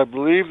 and I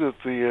believe that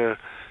the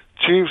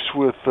Chiefs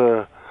with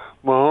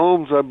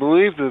Mahomes, I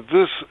believe that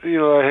this,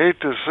 I hate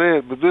to say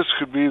it, but this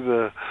could be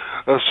a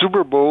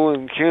Super Bowl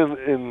in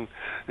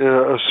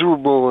a Super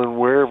Bowl in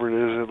wherever it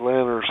is,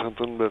 Atlanta or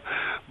something. But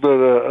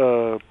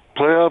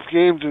playoff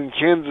games in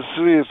Kansas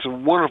City, it's a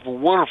wonderful,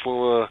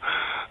 wonderful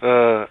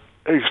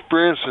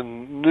experience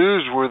and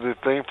newsworthy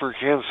thing for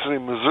Kansas City,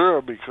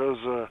 Missouri,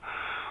 because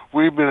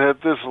we've been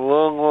at this a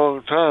long,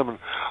 long time. And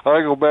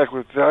I go back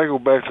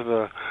to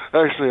the.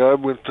 Actually, I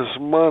went to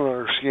some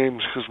Monarchs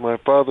games because my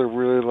father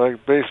really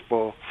liked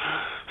baseball.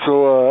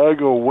 So I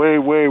go way,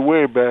 way,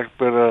 way back.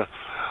 But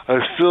I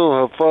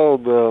still have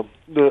followed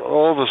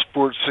all the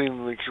sports scene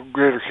in the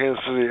greater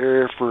Kansas City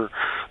area for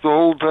the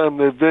whole time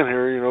they've been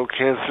here. You know,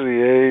 Kansas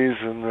City A's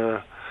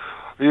and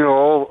you know,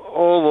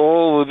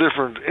 all the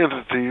different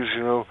entities.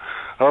 You know,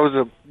 I was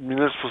at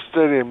Municipal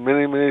Stadium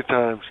many, many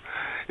times.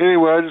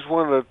 Anyway, I just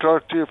wanted to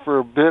talk to you for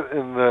a bit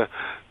and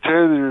tell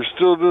you that you're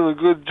still doing a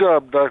good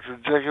job, Dr.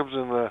 Jacobs,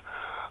 and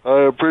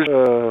I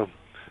appreciate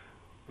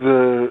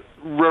the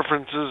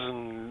references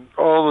and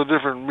all the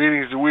different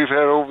meetings that we've had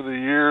over the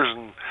years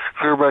and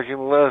clear back in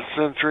the last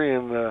century,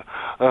 and I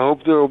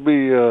hope there will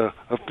be a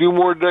few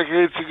more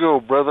decades to go,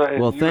 brother.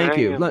 And well, thank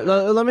you.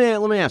 Let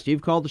me ask you.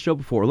 You've called the show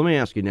before. Let me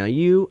ask you now.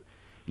 You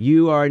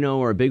I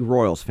know, are a big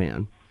Royals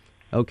fan.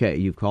 Okay,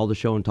 you've called the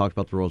show and talked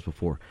about the Royals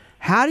before.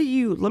 How do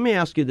you? Let me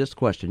ask you this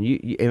question.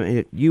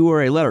 You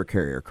were a letter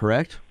carrier,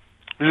 correct?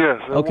 Yes.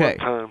 At one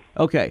time.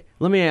 Okay.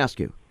 Let me ask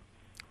you.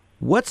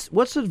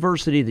 What's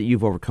adversity that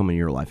you've overcome in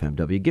your life,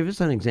 MW? Give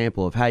us an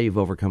example of how you've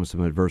overcome some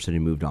adversity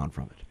and moved on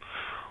from it.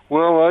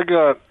 Well, I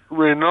got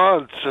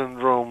Raynaud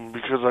syndrome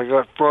because I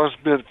got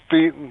frostbite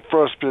feet and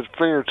frostbite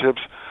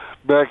fingertips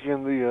back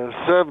in the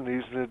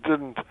 70s, and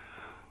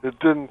it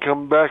didn't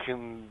come back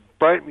and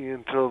bite me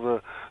until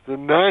the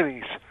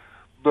 90s.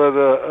 But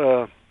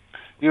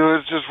you know,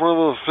 it's just one of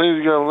those things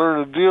you got to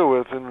learn to deal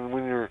with. And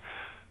when your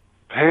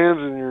hands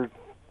and your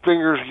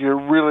fingers get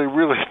really,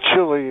 really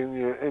chilly, and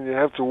you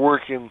have to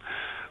work in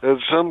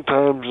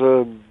sometimes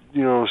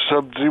you know,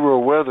 sub-zero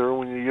weather,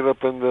 when you get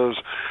up in those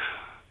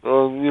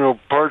you know,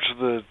 parts of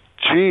the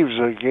Chiefs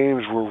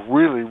games were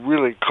really,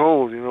 really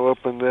cold. You know,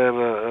 up in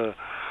that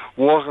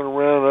walking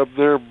around up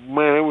there,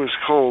 man, it was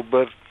cold.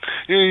 But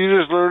you know, you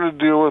just learn to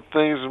deal with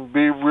things and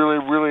be really,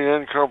 really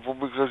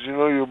uncomfortable because you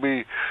know you'll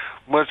be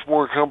much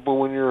more comfortable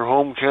when you're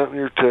home counting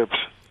your tips.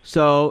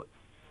 So,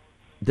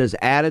 does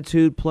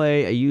attitude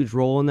play a huge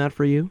role in that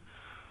for you?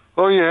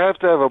 Oh, you have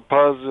to have a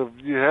positive.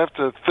 You have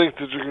to think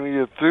that you're going to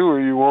get through, or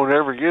you won't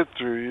ever get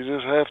through. You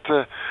just have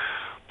to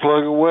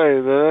plug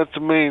away. That's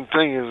the main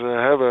thing, is to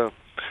have a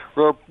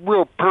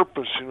real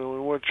purpose, you know,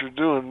 in what you're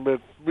doing.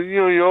 But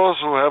you know, you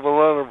also have a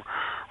lot of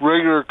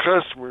regular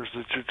customers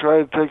that you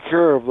try to take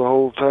care of the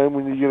whole time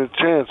when you get a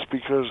chance,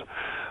 because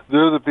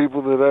they're the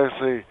people that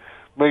actually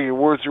make it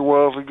worth your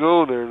while to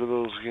go there to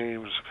those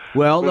games.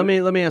 Well, let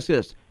me ask you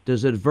this: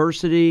 does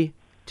adversity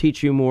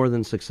teach you more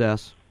than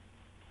success?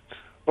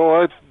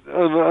 Oh,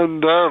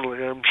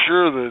 undoubtedly. I'm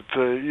sure that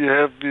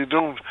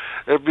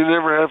if you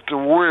never have to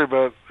worry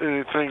about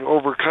anything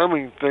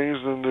overcoming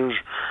things, then there's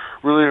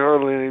really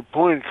hardly any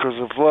point, because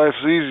if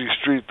life's easy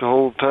street the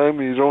whole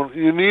time,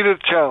 you need a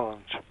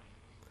challenge.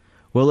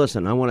 Well,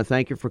 listen, I want to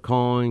thank you for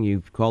calling.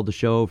 You've called the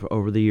show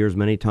over the years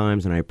many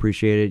times, and I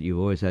appreciate it. You've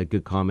always had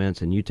good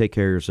comments, and you take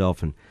care of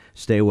yourself and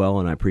stay well,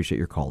 and I appreciate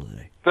your call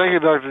today. Thank you,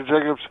 Dr.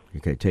 Jacobs.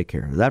 Okay, take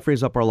care. That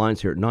frees up our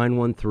lines here at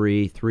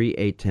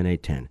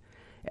 913-3810810.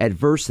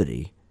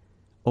 Adversity,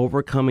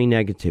 overcoming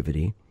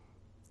negativity,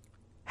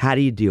 how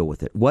do you deal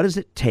with it? What does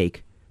it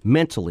take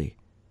mentally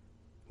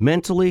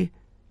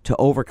to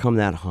overcome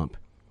that hump?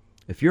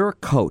 If you're a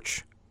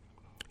coach,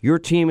 your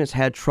team has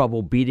had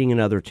trouble beating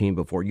another team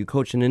before. You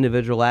coach an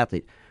individual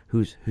athlete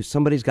who's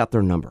somebody's got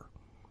their number.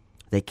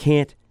 They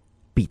can't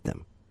beat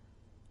them.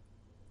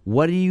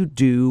 What do you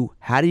do?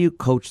 How do you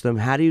coach them?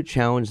 How do you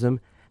challenge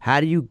them? How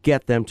do you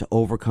get them to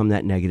overcome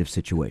that negative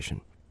situation?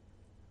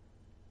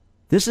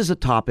 This is a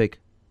topic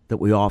that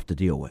we all have to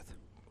deal with.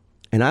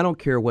 And I don't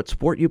care what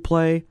sport you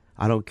play.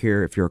 I don't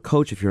care if you're a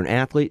coach, if you're an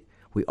athlete.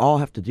 We all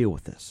have to deal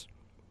with this.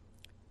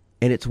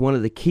 And it's one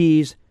of the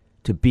keys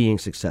to being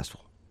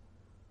successful.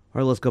 All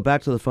right, let's go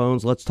back to the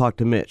phones. Let's talk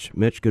to Mitch.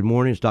 Mitch, good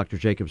morning. It's Dr.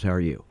 Jacobs. How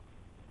are you?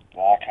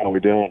 Doc, how are we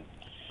doing?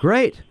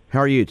 Great. How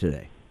are you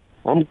today?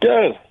 I'm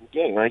good.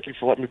 Good. Thank you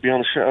for letting me be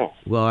on the show.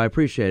 Well, I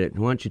appreciate it.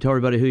 Why don't you tell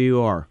everybody who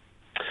you are?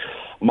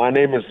 My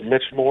name is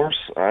Mitch Morse.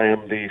 I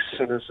am the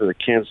center for the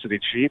Kansas City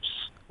Chiefs,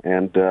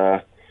 and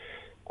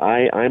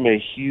I'm a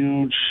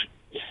huge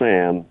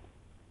fan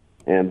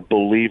and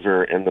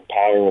believer in the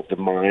power of the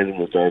mind in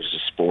regards to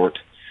sport,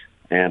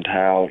 and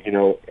how, you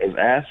know, as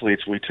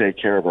athletes, we take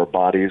care of our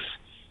bodies.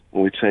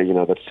 And we say, you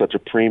know, that's such a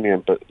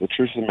premium, but the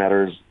truth of the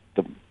matter is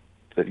that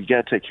you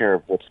got to take care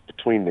of what's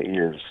between the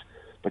ears,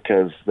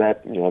 because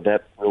that, you know,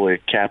 that really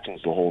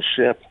captains the whole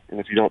ship. And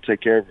if you don't take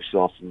care of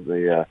yourself in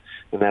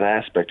that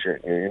aspect,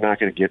 you're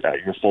not going to get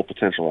your full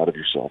potential out of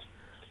yourself.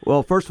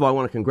 Well, first of all, I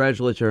want to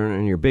congratulate you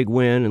on your big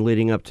win and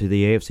leading up to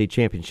the AFC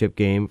Championship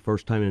game.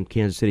 First time in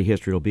Kansas City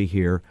history it'll be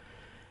here.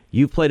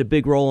 You've played a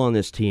big role on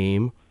this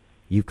team.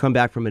 You've come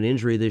back from an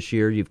injury this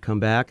year. You've come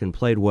back and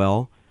played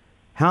well.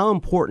 How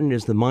important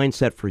is the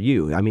mindset for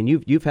you? I mean,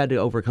 you've had to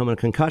overcome a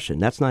concussion.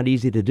 That's not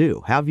easy to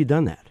do. How have you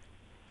done that?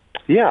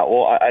 Yeah,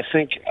 well, I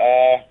think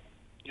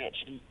you know,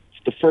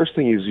 the first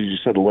thing is, you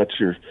said, to let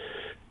your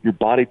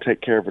body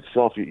take care of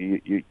itself.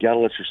 You got to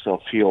let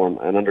yourself heal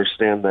and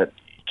understand that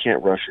you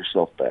can't rush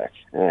yourself back.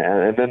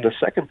 And then the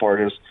second part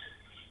is,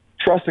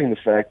 trusting the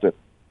fact that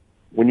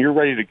when you're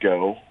ready to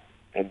go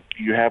and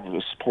you have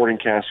a supporting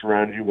cast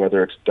around you,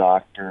 whether it's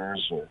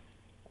doctors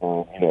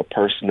or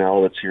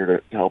personnel that's here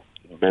to help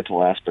the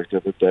mental aspect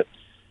of it, that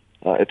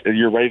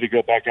you're ready to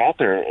go back out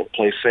there and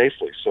play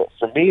safely. So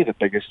for me, the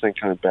biggest thing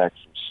coming back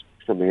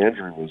from the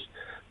injury was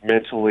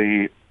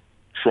mentally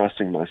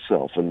trusting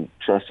myself and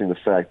trusting the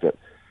fact that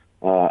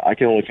I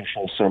can only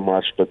control so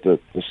much, but the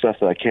stuff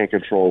that I can't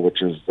control,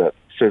 which is that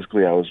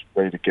physically I was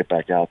ready to get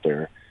back out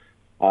there,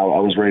 I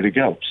was ready to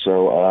go.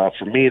 So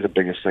for me, the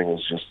biggest thing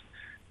was just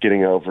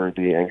getting over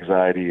the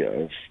anxiety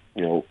of,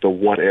 the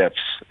what ifs.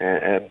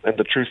 And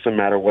the truth of the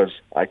matter was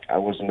I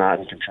was not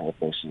in control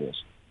of most of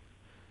this.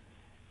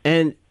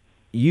 And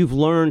you've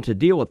learned to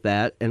deal with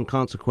that and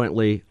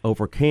consequently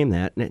overcame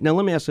that. Now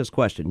let me ask this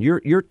question.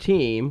 Your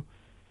team,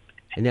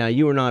 and now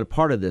you were not a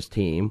part of this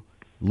team,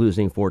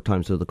 losing 4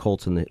 times to the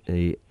Colts in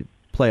the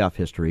playoff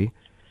history,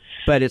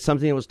 but it's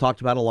something that was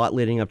talked about a lot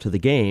leading up to the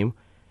game.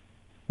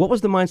 What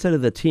was the mindset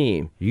of the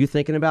team? Are you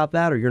thinking about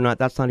that, or you're not?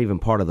 That's not even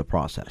part of the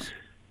process?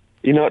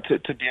 To be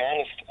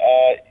honest,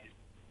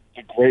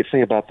 the great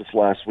thing about this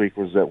last week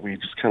was that we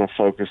just kind of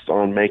focused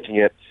on making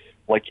it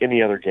like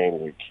any other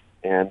game week.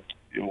 And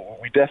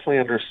we definitely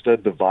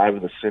understood the vibe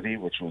of the city,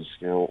 which was,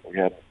 we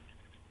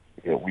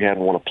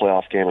hadn't won a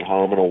playoff game at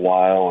home in a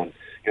while, and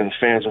the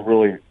fans are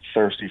really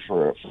thirsty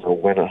for a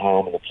win at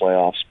home in the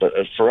playoffs. But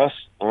for us,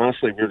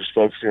 honestly, we were just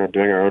focusing on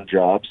doing our own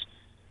jobs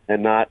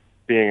and not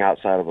being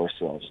outside of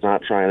ourselves,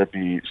 not trying to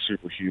be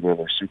superhuman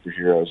or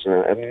superheroes.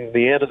 And at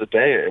the end of the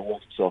day, it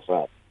worked itself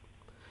out.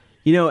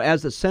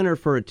 As a center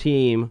for a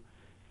team,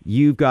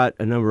 you've got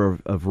a number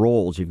of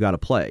roles you've got to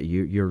play.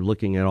 You're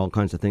looking at all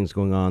kinds of things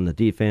going on in the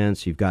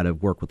defense. You've got to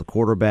work with the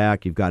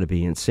quarterback. You've got to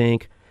be in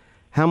sync.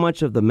 How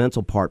much of the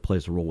mental part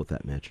plays a role with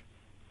that, Mitch?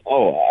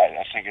 Oh,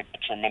 I think a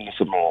tremendous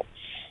amount.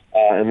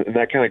 And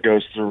that kind of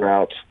goes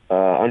throughout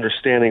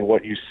understanding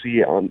what you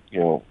see on,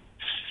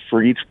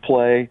 for each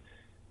play,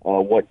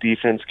 what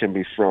defense can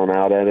be thrown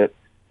out at it.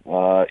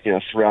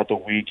 Throughout the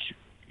week,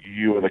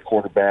 you and the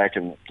quarterback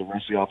and the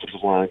rest of the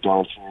offensive line have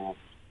gone through,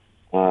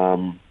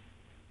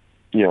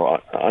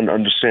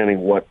 understanding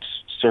what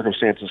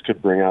circumstances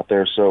could bring out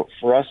there. So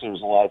for us, there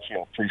was a lot of,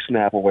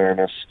 pre-snap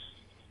awareness,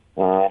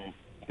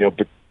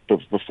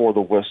 before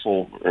the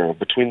whistle,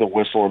 between the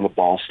whistle and the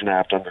ball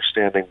snapped,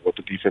 understanding what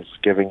the defense is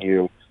giving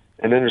you.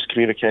 And then there's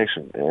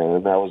communication,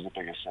 and that was the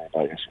biggest thing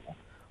about yesterday.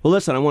 Well,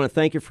 listen, I want to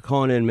thank you for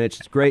calling in, Mitch.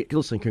 It's great.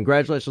 Listen,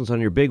 congratulations on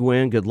your big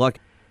win. Good luck,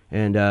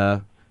 and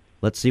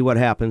let's see what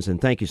happens.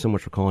 And thank you so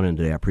much for calling in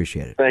today. I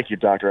appreciate it. Thank you,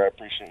 Doctor. I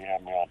appreciate you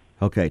having me on.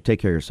 Okay, take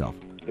care of yourself.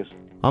 Yes.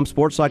 I'm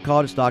sports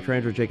psychologist Dr.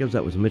 Andrew Jacobs.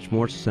 That was Mitch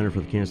Morse, Center for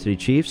the Kansas City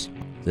Chiefs.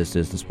 This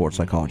is the Sports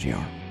Psychology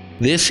Hour.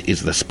 This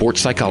is the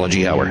Sports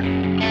Psychology Hour.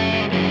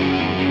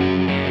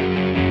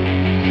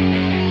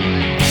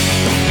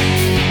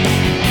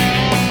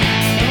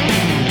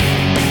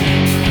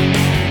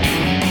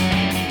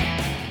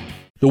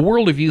 The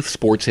world of youth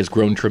sports has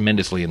grown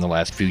tremendously in the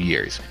last few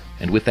years,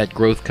 and with that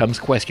growth comes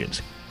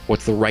questions.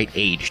 What's the right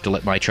age to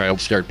let my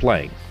child start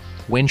playing?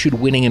 When should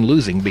winning and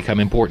losing become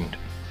important?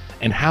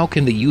 And how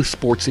can the youth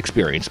sports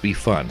experience be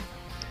fun?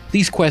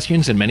 These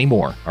questions and many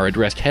more are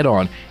addressed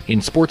head-on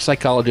in sports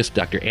psychologist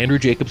Dr. Andrew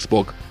Jacobs'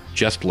 book,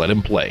 Just Let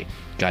Him Play,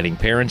 guiding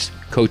parents,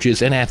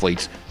 coaches, and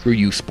athletes through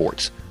youth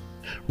sports.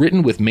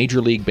 Written with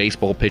Major League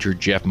Baseball pitcher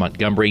Jeff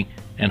Montgomery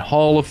and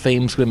Hall of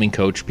Fame swimming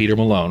coach Peter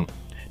Malone,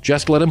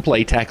 Just Let Him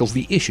Play tackles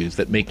the issues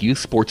that make youth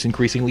sports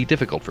increasingly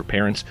difficult for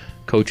parents,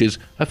 coaches,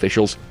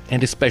 officials,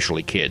 and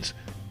especially kids.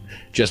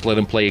 Just Let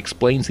Him Play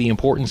explains the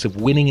importance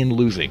of winning and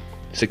losing,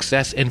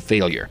 success and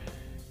failure,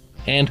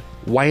 and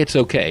why it's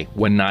okay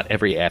when not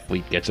every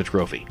athlete gets a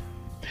trophy.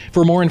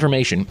 For more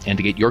information and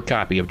to get your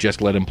copy of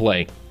Just Let Him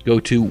Play, go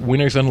to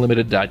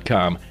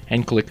winnersunlimited.com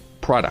and click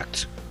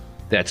Products.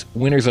 That's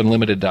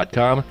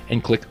winnersunlimited.com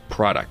and click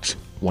Products.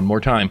 One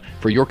more time,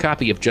 for your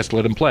copy of Just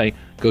Let Him Play,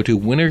 go to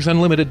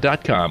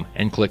winnersunlimited.com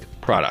and click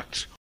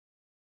Products.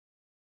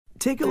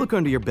 Take a look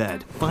under your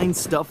bed. Find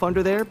stuff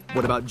under there?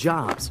 What about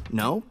jobs?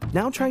 No?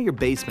 Now try your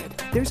basement.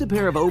 There's a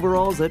pair of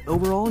overalls that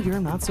overall you're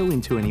not so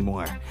into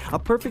anymore. A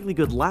perfectly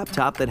good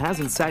laptop that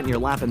hasn't sat in your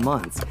lap in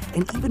months.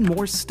 And even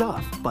more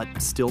stuff, but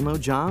still no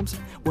jobs?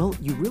 Well,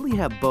 you really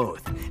have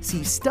both.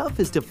 See, stuff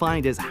is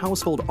defined as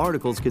household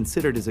articles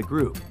considered as a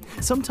group.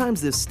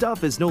 Sometimes this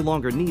stuff is no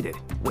longer needed.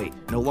 Wait,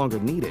 no longer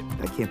needed?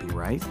 That can't be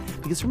right.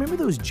 Because remember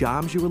those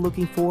jobs you were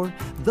looking for?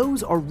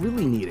 Those are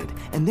really needed,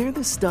 and they're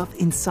the stuff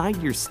inside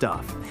your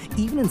stuff.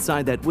 Even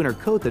inside that winter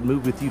coat that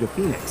moved with you to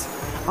Phoenix.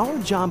 Our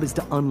job is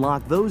to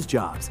unlock those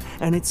jobs,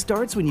 and it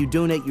starts when you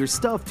donate your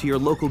stuff to your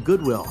local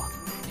Goodwill.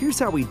 Here's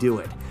how we do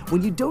it.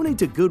 When you donate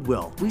to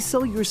Goodwill, we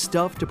sell your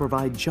stuff to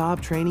provide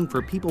job training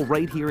for people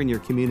right here in your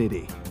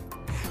community.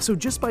 So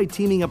just by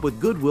teaming up with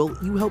Goodwill,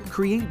 you help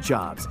create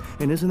jobs.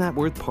 And isn't that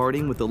worth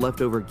parting with the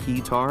leftover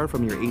guitar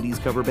from your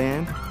 80s cover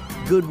band?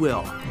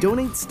 Goodwill.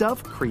 Donate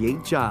stuff,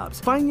 create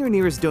jobs. Find your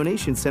nearest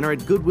donation center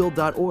at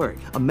goodwill.org.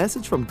 A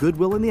message from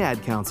Goodwill and the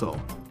Ad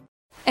Council.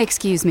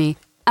 Excuse me,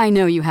 I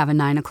know you have a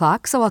 9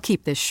 o'clock, so I'll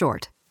keep this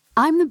short.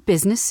 I'm the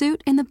business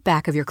suit in the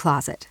back of your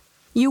closet.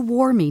 You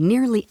wore me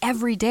nearly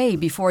every day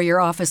before your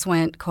office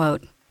went,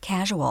 quote,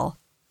 casual.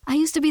 I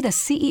used to be the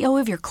CEO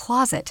of your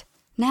closet.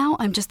 Now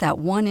I'm just that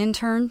one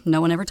intern no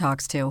one ever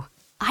talks to.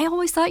 I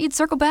always thought you'd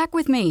circle back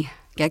with me,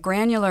 get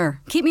granular,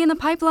 keep me in the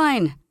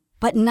pipeline.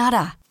 But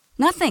nada.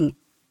 Nothing.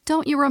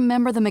 Don't you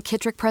remember the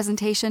McKittrick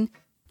presentation?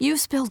 You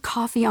spilled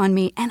coffee on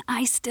me and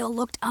I still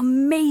looked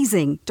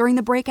amazing during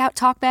the breakout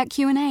talkback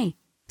Q&A.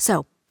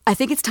 So, I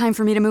think it's time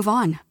for me to move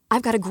on.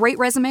 I've got a great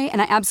resume and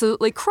I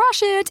absolutely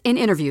crush it in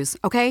interviews,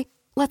 okay?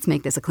 Let's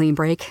make this a clean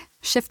break.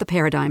 Shift the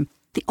paradigm.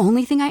 The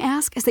only thing I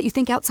ask is that you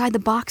think outside the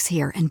box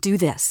here and do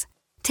this.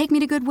 Take me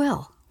to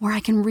Goodwill, where I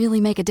can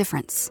really make a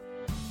difference.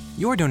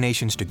 Your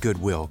donations to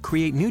Goodwill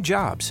create new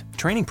jobs,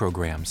 training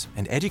programs,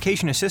 and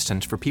education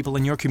assistance for people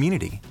in your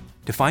community.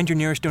 To find your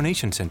nearest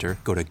donation center,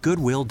 go to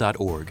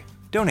goodwill.org.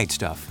 Donate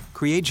stuff.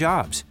 Create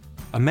jobs.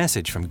 A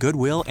message from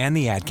Goodwill and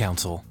the Ad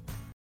Council.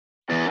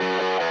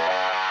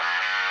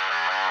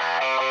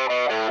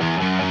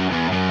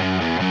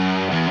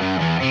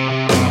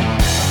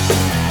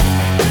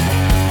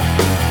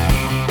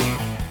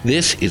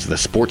 This is the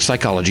Sports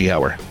Psychology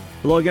Hour.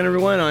 Hello again,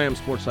 everyone. I am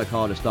sports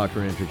psychologist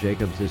Dr. Andrew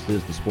Jacobs. This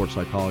is the Sports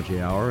Psychology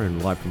Hour,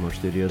 and live from our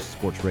studios,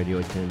 Sports Radio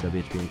 810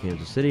 WHB in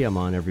Kansas City. I'm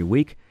on every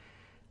week.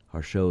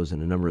 Our shows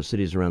in a number of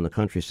cities around the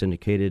country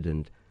syndicated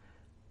and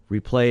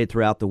replayed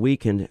throughout the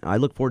week, and I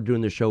look forward to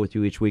doing this show with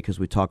you each week as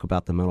we talk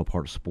about the mental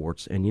part of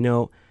sports. And you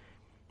know,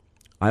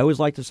 I always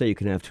like to say you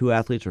can have two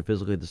athletes who are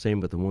physically the same,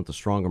 but the one with the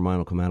stronger mind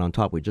will come out on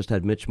top. We just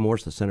had Mitch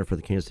Morse, the center for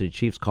the Kansas City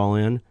Chiefs, call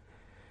in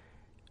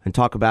and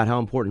talk about how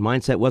important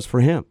mindset was for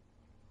him.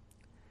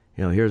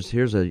 You know,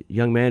 here's a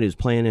young man who's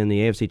playing in the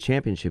AFC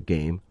Championship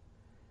game,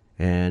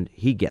 and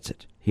he gets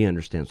it. He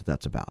understands what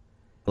that's about.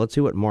 Let's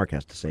see what Mark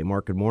has to say.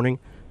 Mark, good morning.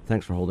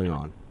 Thanks for holding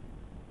on.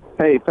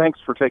 Hey, thanks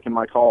for taking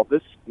my call.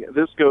 This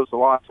goes a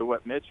lot to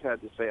what Mitch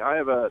had to say. I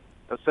have a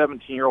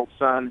 17-year-old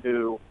son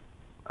who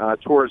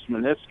tore his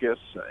meniscus,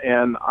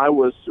 and I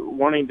was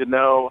wanting to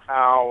know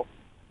how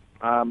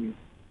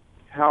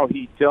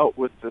he dealt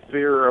with the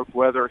fear of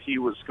whether he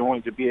was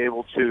going to be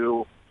able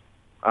to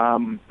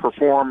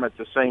perform at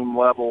the same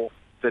level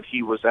that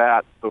he was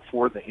at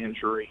before the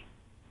injury.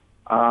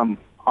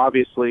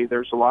 Obviously,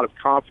 there's a lot of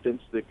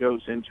confidence that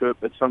goes into it,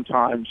 but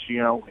sometimes, you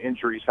know,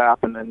 injuries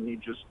happen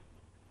and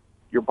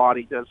your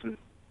body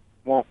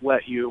won't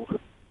let you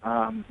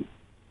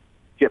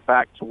get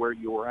back to where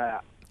you were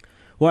at.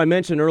 Well, I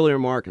mentioned earlier,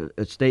 Mark,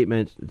 a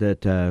statement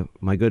that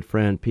my good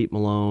friend Pete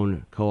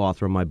Malone,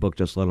 co-author of my book,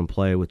 Just Let Him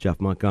Play, with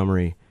Jeff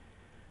Montgomery,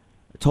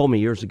 told me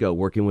years ago,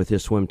 working with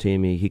his swim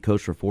team. He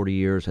coached for 40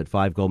 years, had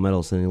 5 gold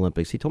medals in the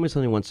Olympics. He told me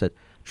something once, said,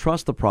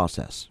 trust the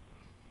process.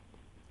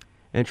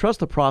 And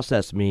trust the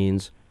process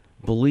means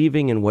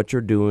believing in what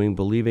you're doing,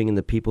 believing in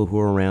the people who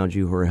are around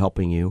you who are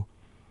helping you,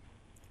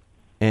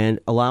 and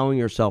allowing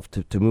yourself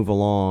to move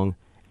along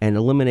and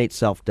eliminate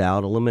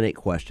self-doubt, eliminate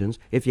questions.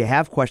 If you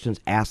have questions,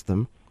 ask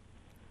them.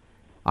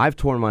 I've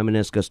torn my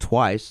meniscus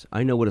twice.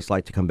 I know what it's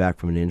like to come back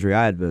from an injury.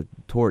 I had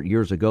tore it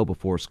years ago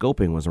before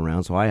scoping was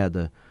around, so I had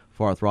the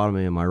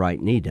arthrotomy in my right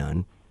knee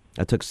done.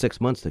 It took 6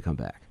 months to come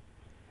back.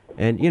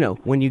 And, you know,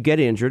 when you get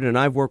injured, and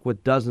I've worked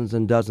with dozens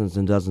and dozens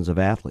and dozens of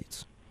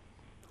athletes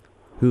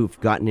who've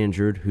gotten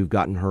injured, who've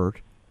gotten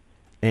hurt,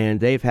 and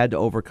they've had to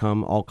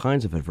overcome all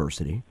kinds of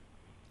adversity.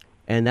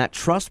 And that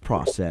trust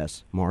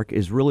process, Mark,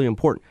 is really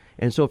important.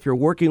 And so if you're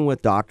working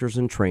with doctors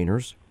and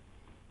trainers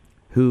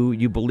who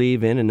you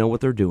believe in and know what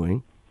they're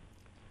doing,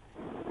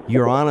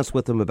 you're honest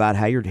with them about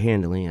how you're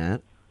handling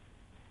it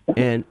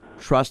and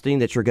trusting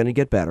that you're going to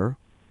get better.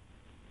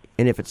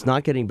 And if it's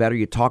not getting better,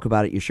 you talk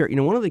about it, you share. You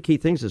know, one of the key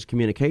things is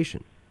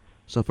communication.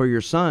 So for your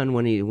son,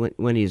 when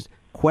he's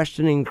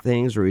questioning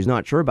things or he's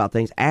not sure about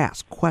things,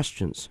 ask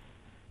questions.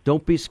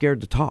 Don't be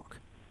scared to talk.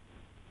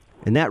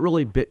 And that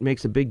really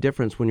makes a big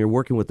difference when you're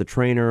working with a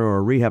trainer or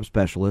a rehab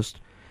specialist,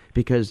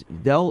 because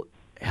they'll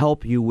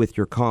help you with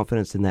your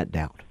confidence in that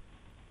doubt.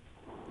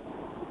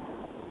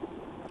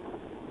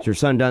 Has your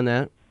son done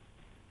that?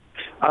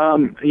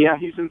 Yeah,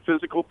 he's in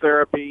physical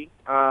therapy.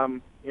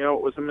 You know,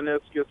 it was a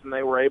meniscus, and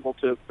they were able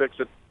to fix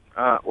it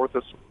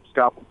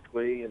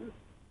orthoscopically,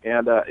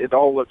 and it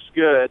all looks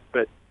good.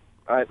 But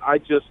I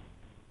just,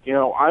 you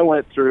know, I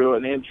went through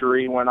an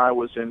injury when I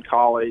was in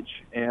college,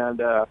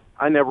 and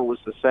I never was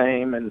the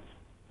same. And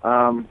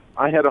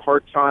I had a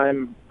hard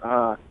time.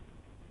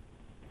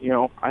 You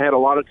know, I had a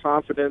lot of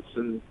confidence,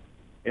 and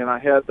I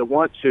had the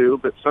want to,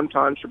 but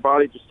sometimes your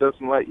body just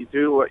doesn't let you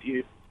do what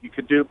you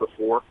could do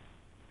before,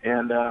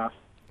 and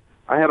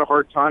I had a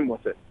hard time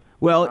with it.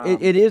 Well,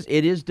 it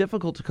is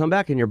difficult to come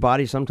back, and your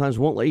body sometimes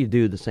won't let you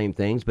do the same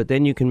things, but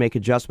then you can make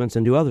adjustments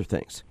and do other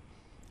things,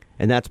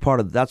 and that's part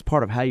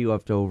of how you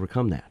have to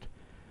overcome that.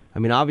 I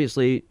mean,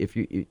 obviously,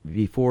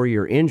 before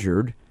you're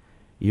injured,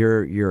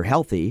 you're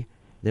healthy.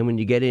 Then when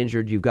you get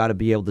injured, you've got to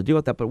be able to deal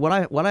with that. But what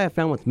I have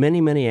found with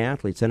many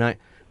athletes, and I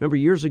remember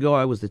years ago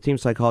I was the team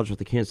psychologist with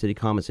the Kansas City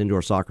Comets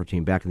indoor soccer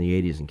team back in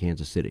the 80s in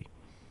Kansas City,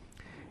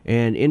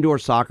 and indoor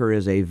soccer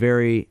is a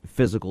very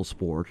physical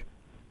sport.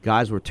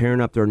 Guys were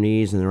tearing up their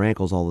knees and their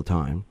ankles all the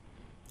time.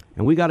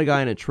 And we got a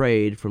guy in a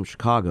trade from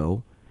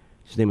Chicago,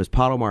 His name is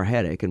Pato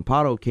Marhetic, and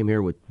Pato came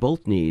here with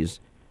both knees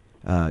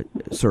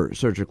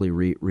surgically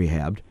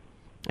rehabbed,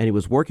 and he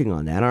was working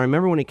on that. And I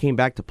remember when he came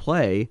back to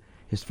play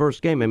his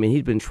first game, I mean,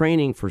 he'd been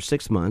training for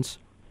 6 months.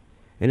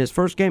 In his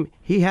first game,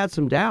 he had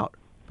some doubt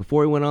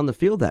before he went on the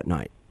field that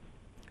night.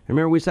 I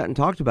remember we sat and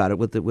talked about it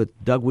with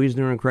Doug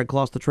Wiesner and Craig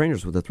Kloss, the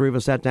trainers. With the three of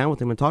us sat down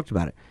with him and talked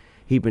about it.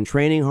 He'd been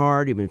training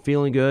hard. He'd been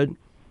feeling good.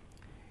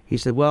 He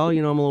said, well,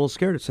 you know, I'm a little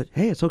scared. I said,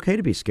 hey, it's okay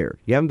to be scared.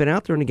 You haven't been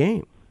out there in a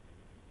game.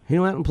 He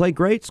went out and played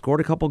great,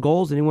 scored a couple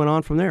goals, and he went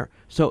on from there.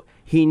 So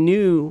he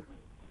knew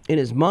in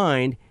his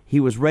mind he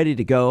was ready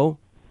to go,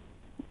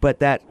 but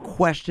that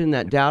question,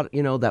 that doubt,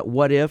 you know, that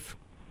what if,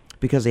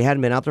 because he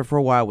hadn't been out there for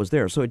a while, was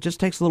there. So it just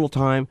takes a little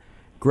time.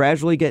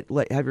 Gradually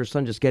have your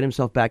son just get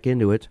himself back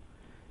into it,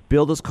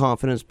 build his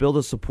confidence, build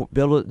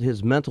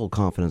his mental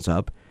confidence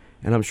up,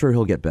 and I'm sure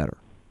he'll get better.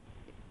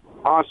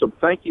 Awesome.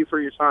 Thank you for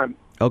your time.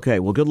 Okay,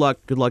 well, good luck.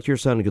 Good luck to your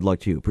son, and good luck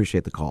to you.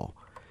 Appreciate the call.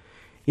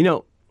 You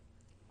know,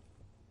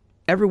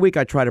 every week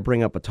I try to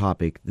bring up a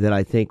topic that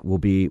I think will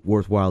be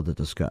worthwhile to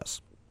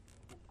discuss.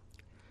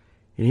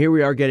 And here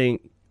we are getting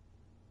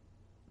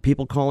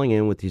people calling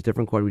in with these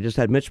different questions. We just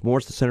had Mitch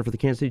Morse, the center for the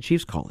Kansas City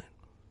Chiefs, call in.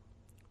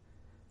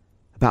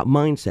 About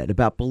mindset,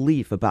 about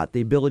belief, about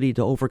the ability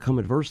to overcome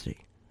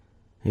adversity.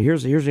 And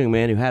here's a young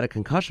man who had a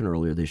concussion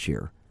earlier this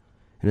year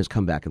and has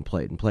come back and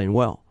playing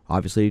well.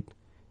 Obviously,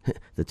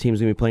 the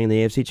team's going to be playing the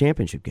AFC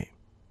Championship game.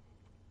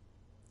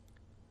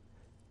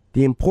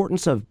 The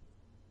importance of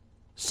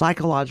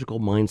psychological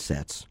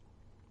mindsets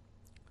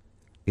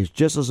is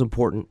just as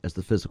important as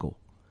the physical.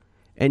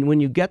 And when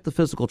you get the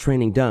physical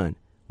training done,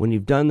 when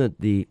you've done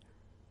the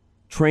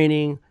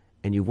training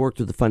and you've worked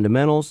through the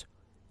fundamentals,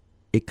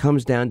 it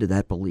comes down to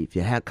that belief.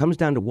 It comes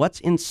down to what's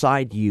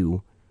inside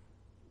you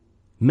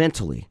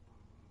mentally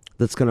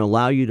that's going to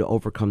allow you to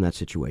overcome that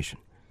situation.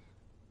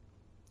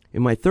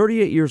 In my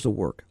 38 years of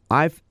work,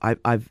 I've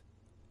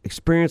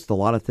experienced a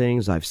lot of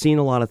things. I've seen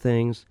a lot of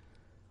things,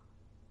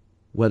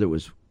 whether it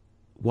was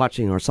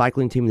watching our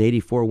cycling team in the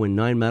 84 win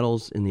 9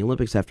 medals in the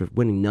Olympics after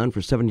winning none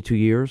for 72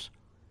 years.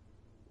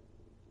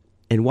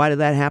 And why did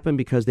that happen?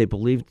 Because they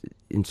believed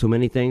in so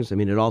many things. I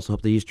mean, it also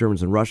helped the East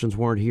Germans and Russians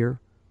weren't here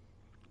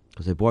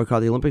because they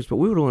boycotted the Olympics, but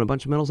we would have won a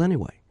bunch of medals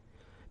anyway.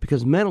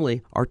 Because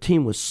mentally, our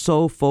team was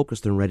so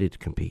focused and ready to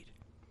compete.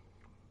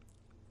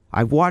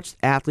 I've watched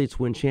athletes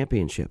win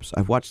championships.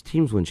 I've watched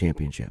teams win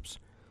championships.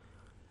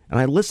 And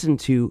I listen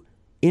to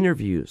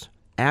interviews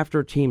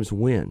after teams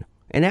win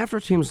and after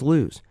teams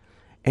lose.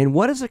 And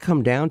what does it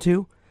come down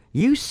to?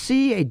 You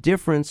see a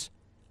difference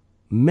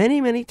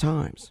many, many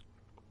times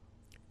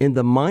in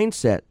the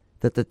mindset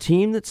that the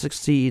team that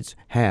succeeds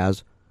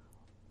has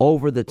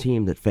over the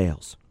team that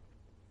fails.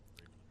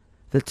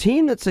 The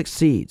team that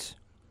succeeds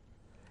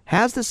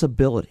has this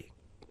ability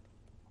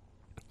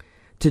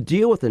to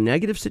deal with a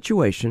negative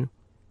situation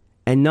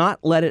and not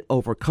let it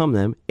overcome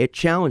them. It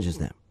challenges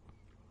them.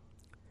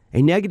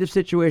 A negative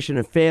situation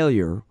of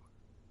failure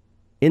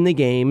in the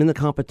game, in the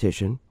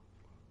competition,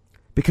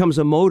 becomes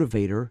a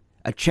motivator,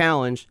 a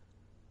challenge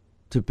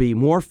to be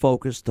more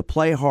focused, to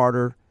play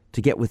harder,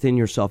 to get within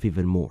yourself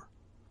even more.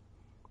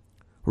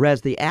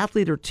 Whereas the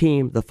athlete or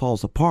team that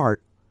falls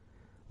apart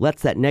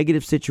lets that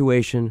negative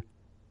situation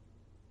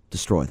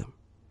destroy them.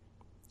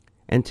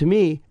 And to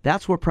me,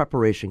 that's where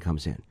preparation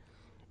comes in.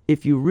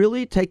 If you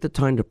really take the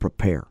time to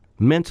prepare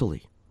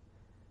mentally,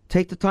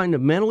 take the time to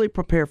mentally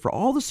prepare for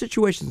all the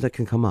situations that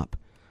can come up,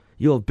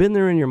 you'll have been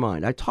there in your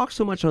mind. I talk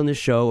so much on this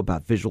show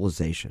about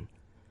visualization,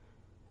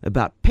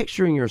 about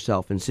picturing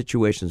yourself in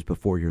situations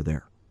before you're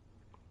there.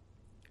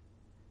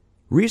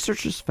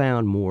 Researchers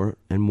found more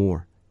and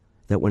more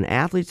that when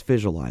athletes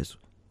visualize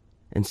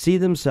and see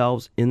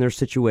themselves in their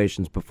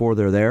situations before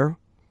they're there,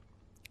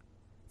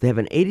 they have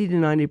an 80 to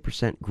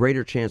 90%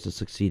 greater chance of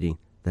succeeding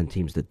than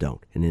teams that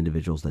don't and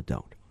individuals that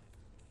don't.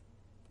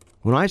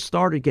 When I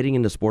started getting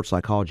into sports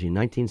psychology in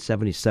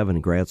 1977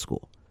 in grad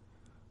school,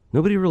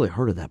 nobody really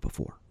heard of that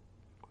before.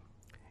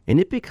 And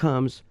it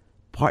becomes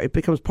part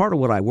of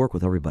what I work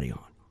with everybody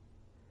on.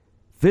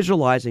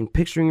 Visualizing,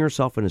 picturing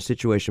yourself in a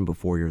situation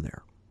before you're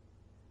there.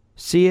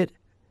 See it,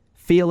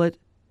 feel it,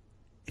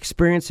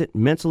 experience it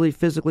mentally,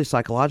 physically,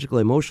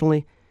 psychologically,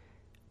 emotionally.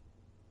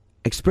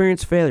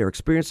 Experience failure,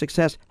 experience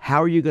success.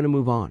 How are you going to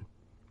move on?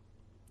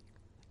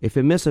 If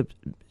you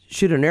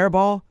shoot an air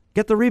ball,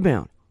 get the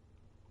rebound.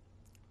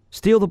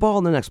 Steal the ball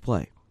in the next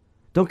play.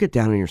 Don't get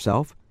down on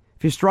yourself.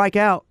 If you strike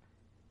out,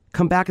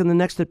 come back in the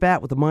next at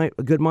bat with a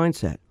good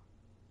mindset.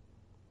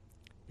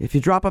 If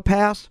you drop a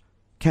pass,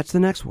 catch the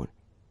next one.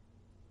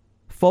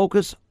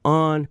 Focus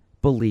on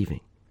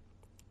believing.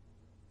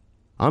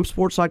 I'm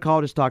sports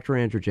psychologist Dr.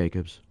 Andrew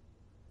Jacobs.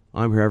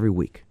 I'm here every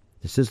week.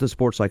 This is the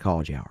Sports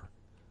Psychology Hour.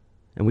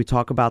 And we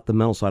talk about the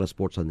mental side of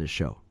sports on this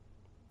show.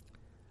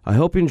 I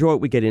hope you enjoy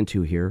what we get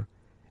into here,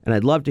 and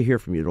I'd love to hear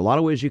from you. There are a lot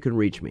of ways you can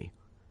reach me.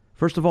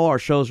 First of all, our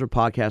shows are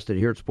podcasted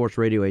here at Sports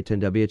Radio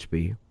 810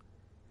 WHB,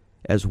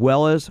 as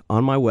well as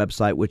on my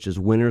website, which is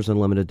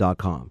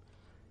winnersunlimited.com.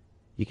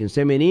 You can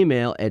send me an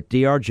email at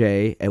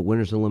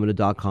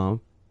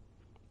drj@winnersunlimited.com.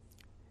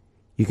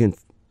 You can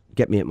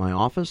get me at my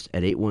office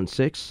at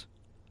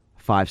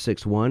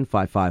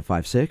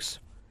 816-561-5556.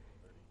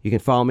 You can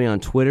follow me on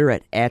Twitter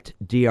at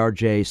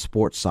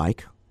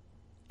DRJSportsPsych,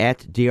 at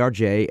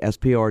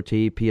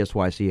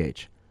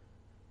DRJSportPsych.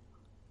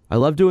 I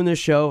love doing this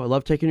show. I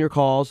love taking your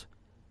calls.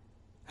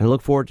 And I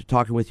look forward to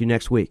talking with you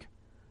next week.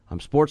 I'm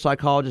sports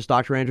psychologist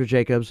Dr. Andrew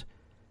Jacobs.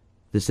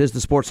 This is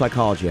the Sports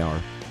Psychology Hour.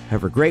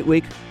 Have a great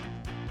week,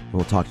 and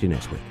we'll talk to you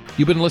next week.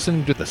 You've been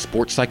listening to the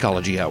Sports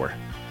Psychology Hour.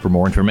 For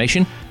more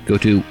information, go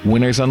to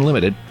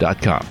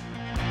winnersunlimited.com.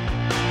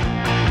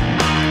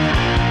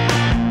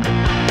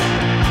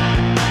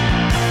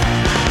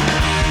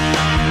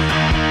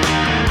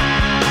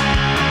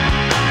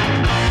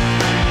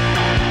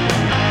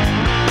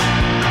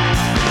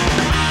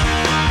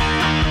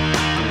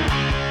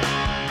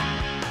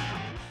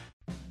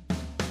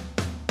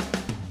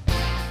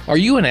 Are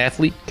you an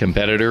athlete,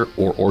 competitor,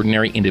 or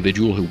ordinary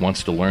individual who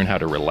wants to learn how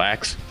to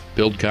relax,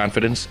 build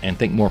confidence, and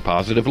think more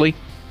positively?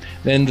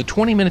 Then the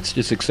 20 Minutes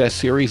to Success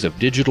series of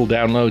digital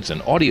downloads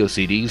and audio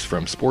CDs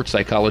from sports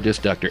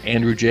psychologist Dr.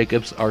 Andrew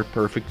Jacobs are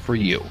perfect for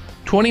you.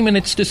 20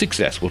 Minutes to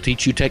Success will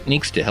teach you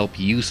techniques to help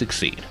you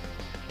succeed.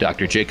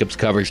 Dr. Jacobs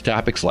covers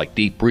topics like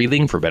deep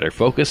breathing for better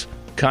focus,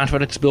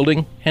 confidence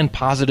building, and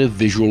positive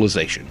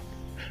visualization.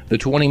 The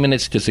 20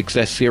 Minutes to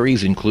Success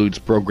series includes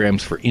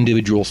programs for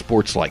individual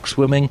sports like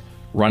swimming,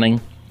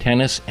 running,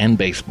 tennis, and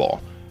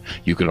baseball.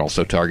 You can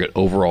also target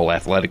overall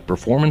athletic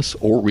performance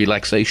or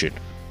relaxation.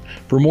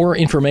 For more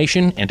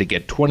information and to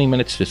get 20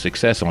 Minutes to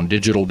Success on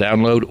digital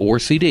download or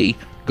CD,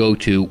 go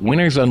to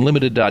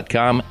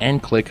winnersunlimited.com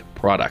and click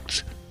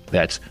Products.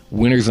 That's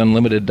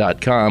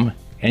winnersunlimited.com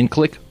and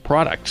click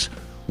Products.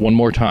 One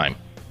more time.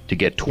 To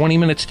get 20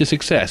 Minutes to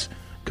Success,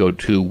 go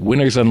to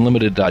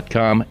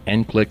winnersunlimited.com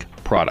and click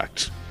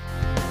Products.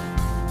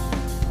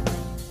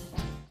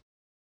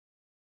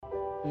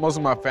 Most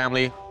of my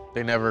family,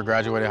 they never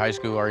graduated high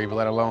school or even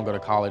let alone go to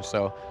college,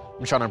 so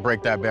I'm trying to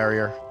break that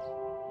barrier.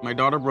 My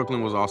daughter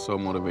Brooklyn was also a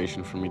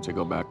motivation for me to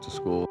go back to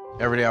school.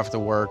 Every day after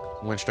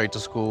work, went straight to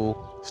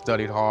school,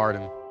 studied hard,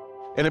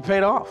 and it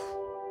paid off.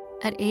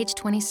 At age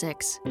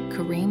 26,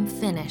 Kareem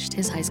finished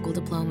his high school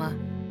diploma.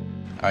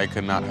 I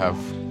could not have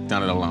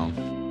done it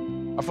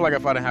alone. I feel like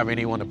if I didn't have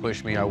anyone to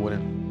push me, I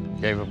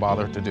wouldn't even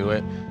bother to do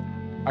it.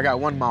 I got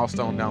one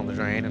milestone down the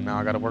drain, and now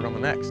I got to work on the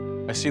next.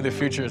 I see the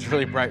future is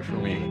really bright for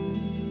me.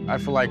 I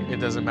feel like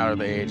it doesn't matter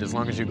the age, as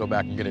long as you go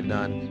back and get it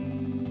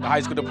done. The high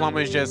school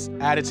diploma is just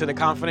added to the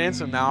confidence,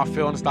 and now I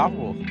feel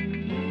unstoppable.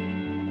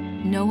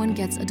 No one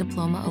gets a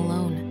diploma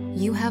alone.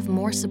 You have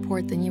more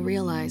support than you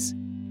realize.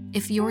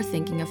 If you're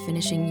thinking of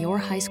finishing your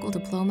high school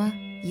diploma,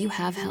 you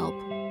have help.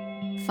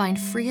 Find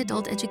free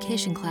adult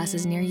education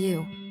classes near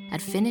you at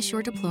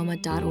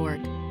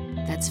finishyourdiploma.org.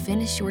 That's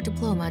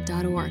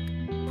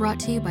finishyourdiploma.org. Brought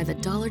to you by the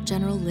Dollar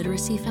General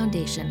Literacy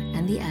Foundation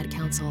and the Ad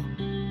Council.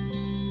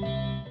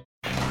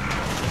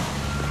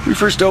 We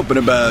first opened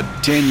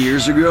about 10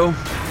 years ago.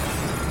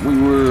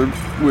 We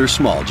were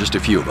small, just a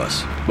few of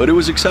us, but it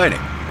was exciting.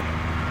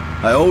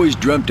 I always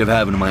dreamt of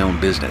having my own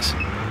business.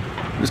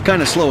 It was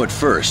kind of slow at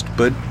first,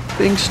 but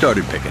things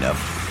started picking up.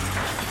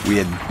 We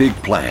had big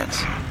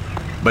plans,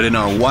 but in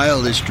our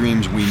wildest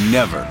dreams, we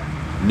never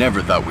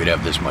thought we'd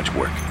have this much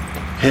work.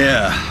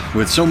 Yeah,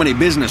 with so many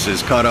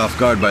businesses caught off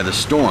guard by the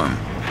storm,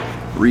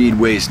 Reed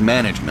Waste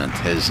Management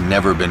has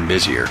never been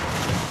busier.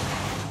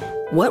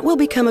 What will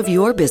become of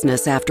your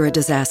business after a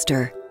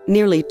disaster?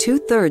 Nearly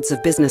 2/3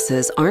 of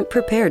businesses aren't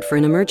prepared for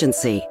an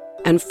emergency,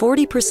 and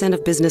 40%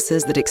 of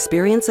businesses that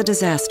experience a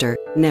disaster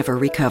never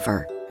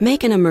recover.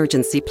 Make an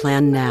emergency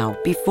plan now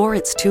before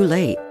it's too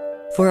late.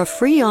 For a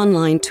free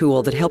online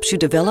tool that helps you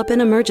develop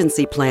an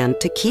emergency plan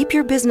to keep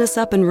your business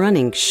up and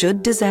running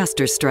should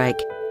disaster strike,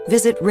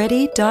 visit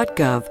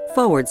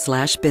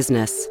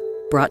ready.gov/business.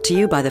 Brought to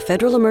you by the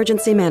Federal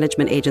Emergency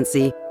Management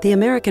Agency, the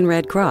American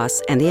Red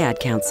Cross, and the Ad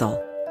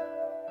Council.